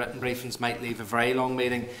with other written briefings might leave a very long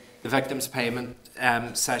meeting. The victims payment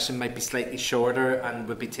session might be slightly shorter and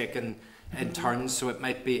would be taken in turns. So it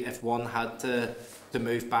might be if one had to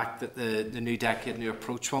move back, that the new decade, new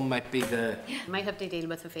approach one might be the... Might have to deal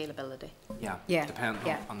with availability. Depend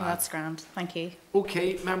on that. That's grand, thank you.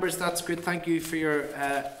 Okay, members, that's good. Thank you for your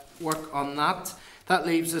work on that. That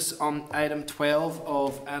leaves us on item 12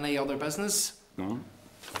 of any other business. No.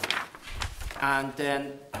 And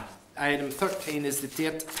then item 13 is the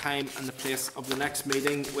date, time and the place of the next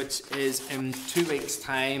meeting, which is in 2 weeks'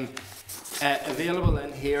 time. Available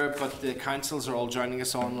in here, but the councils are all joining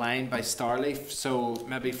us online by Starleaf, so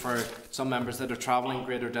maybe for some members that are travelling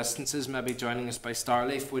greater distances, maybe joining us by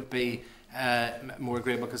Starleaf would be more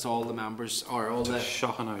agreeable, because all the members are all the...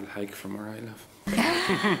 Shocking I'll hike from where I live.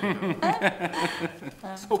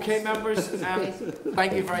 Okay, members,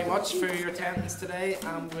 thank you very much for your attendance today,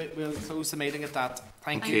 and we'll close the meeting at that.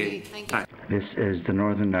 Thank you. Thank you. This is the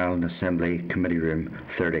Northern Ireland Assembly Committee Room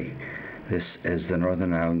 30. This is the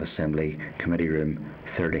Northern Ireland Assembly Committee Room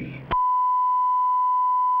 30.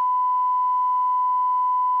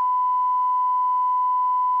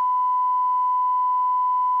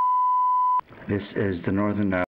 This is the Northern Ireland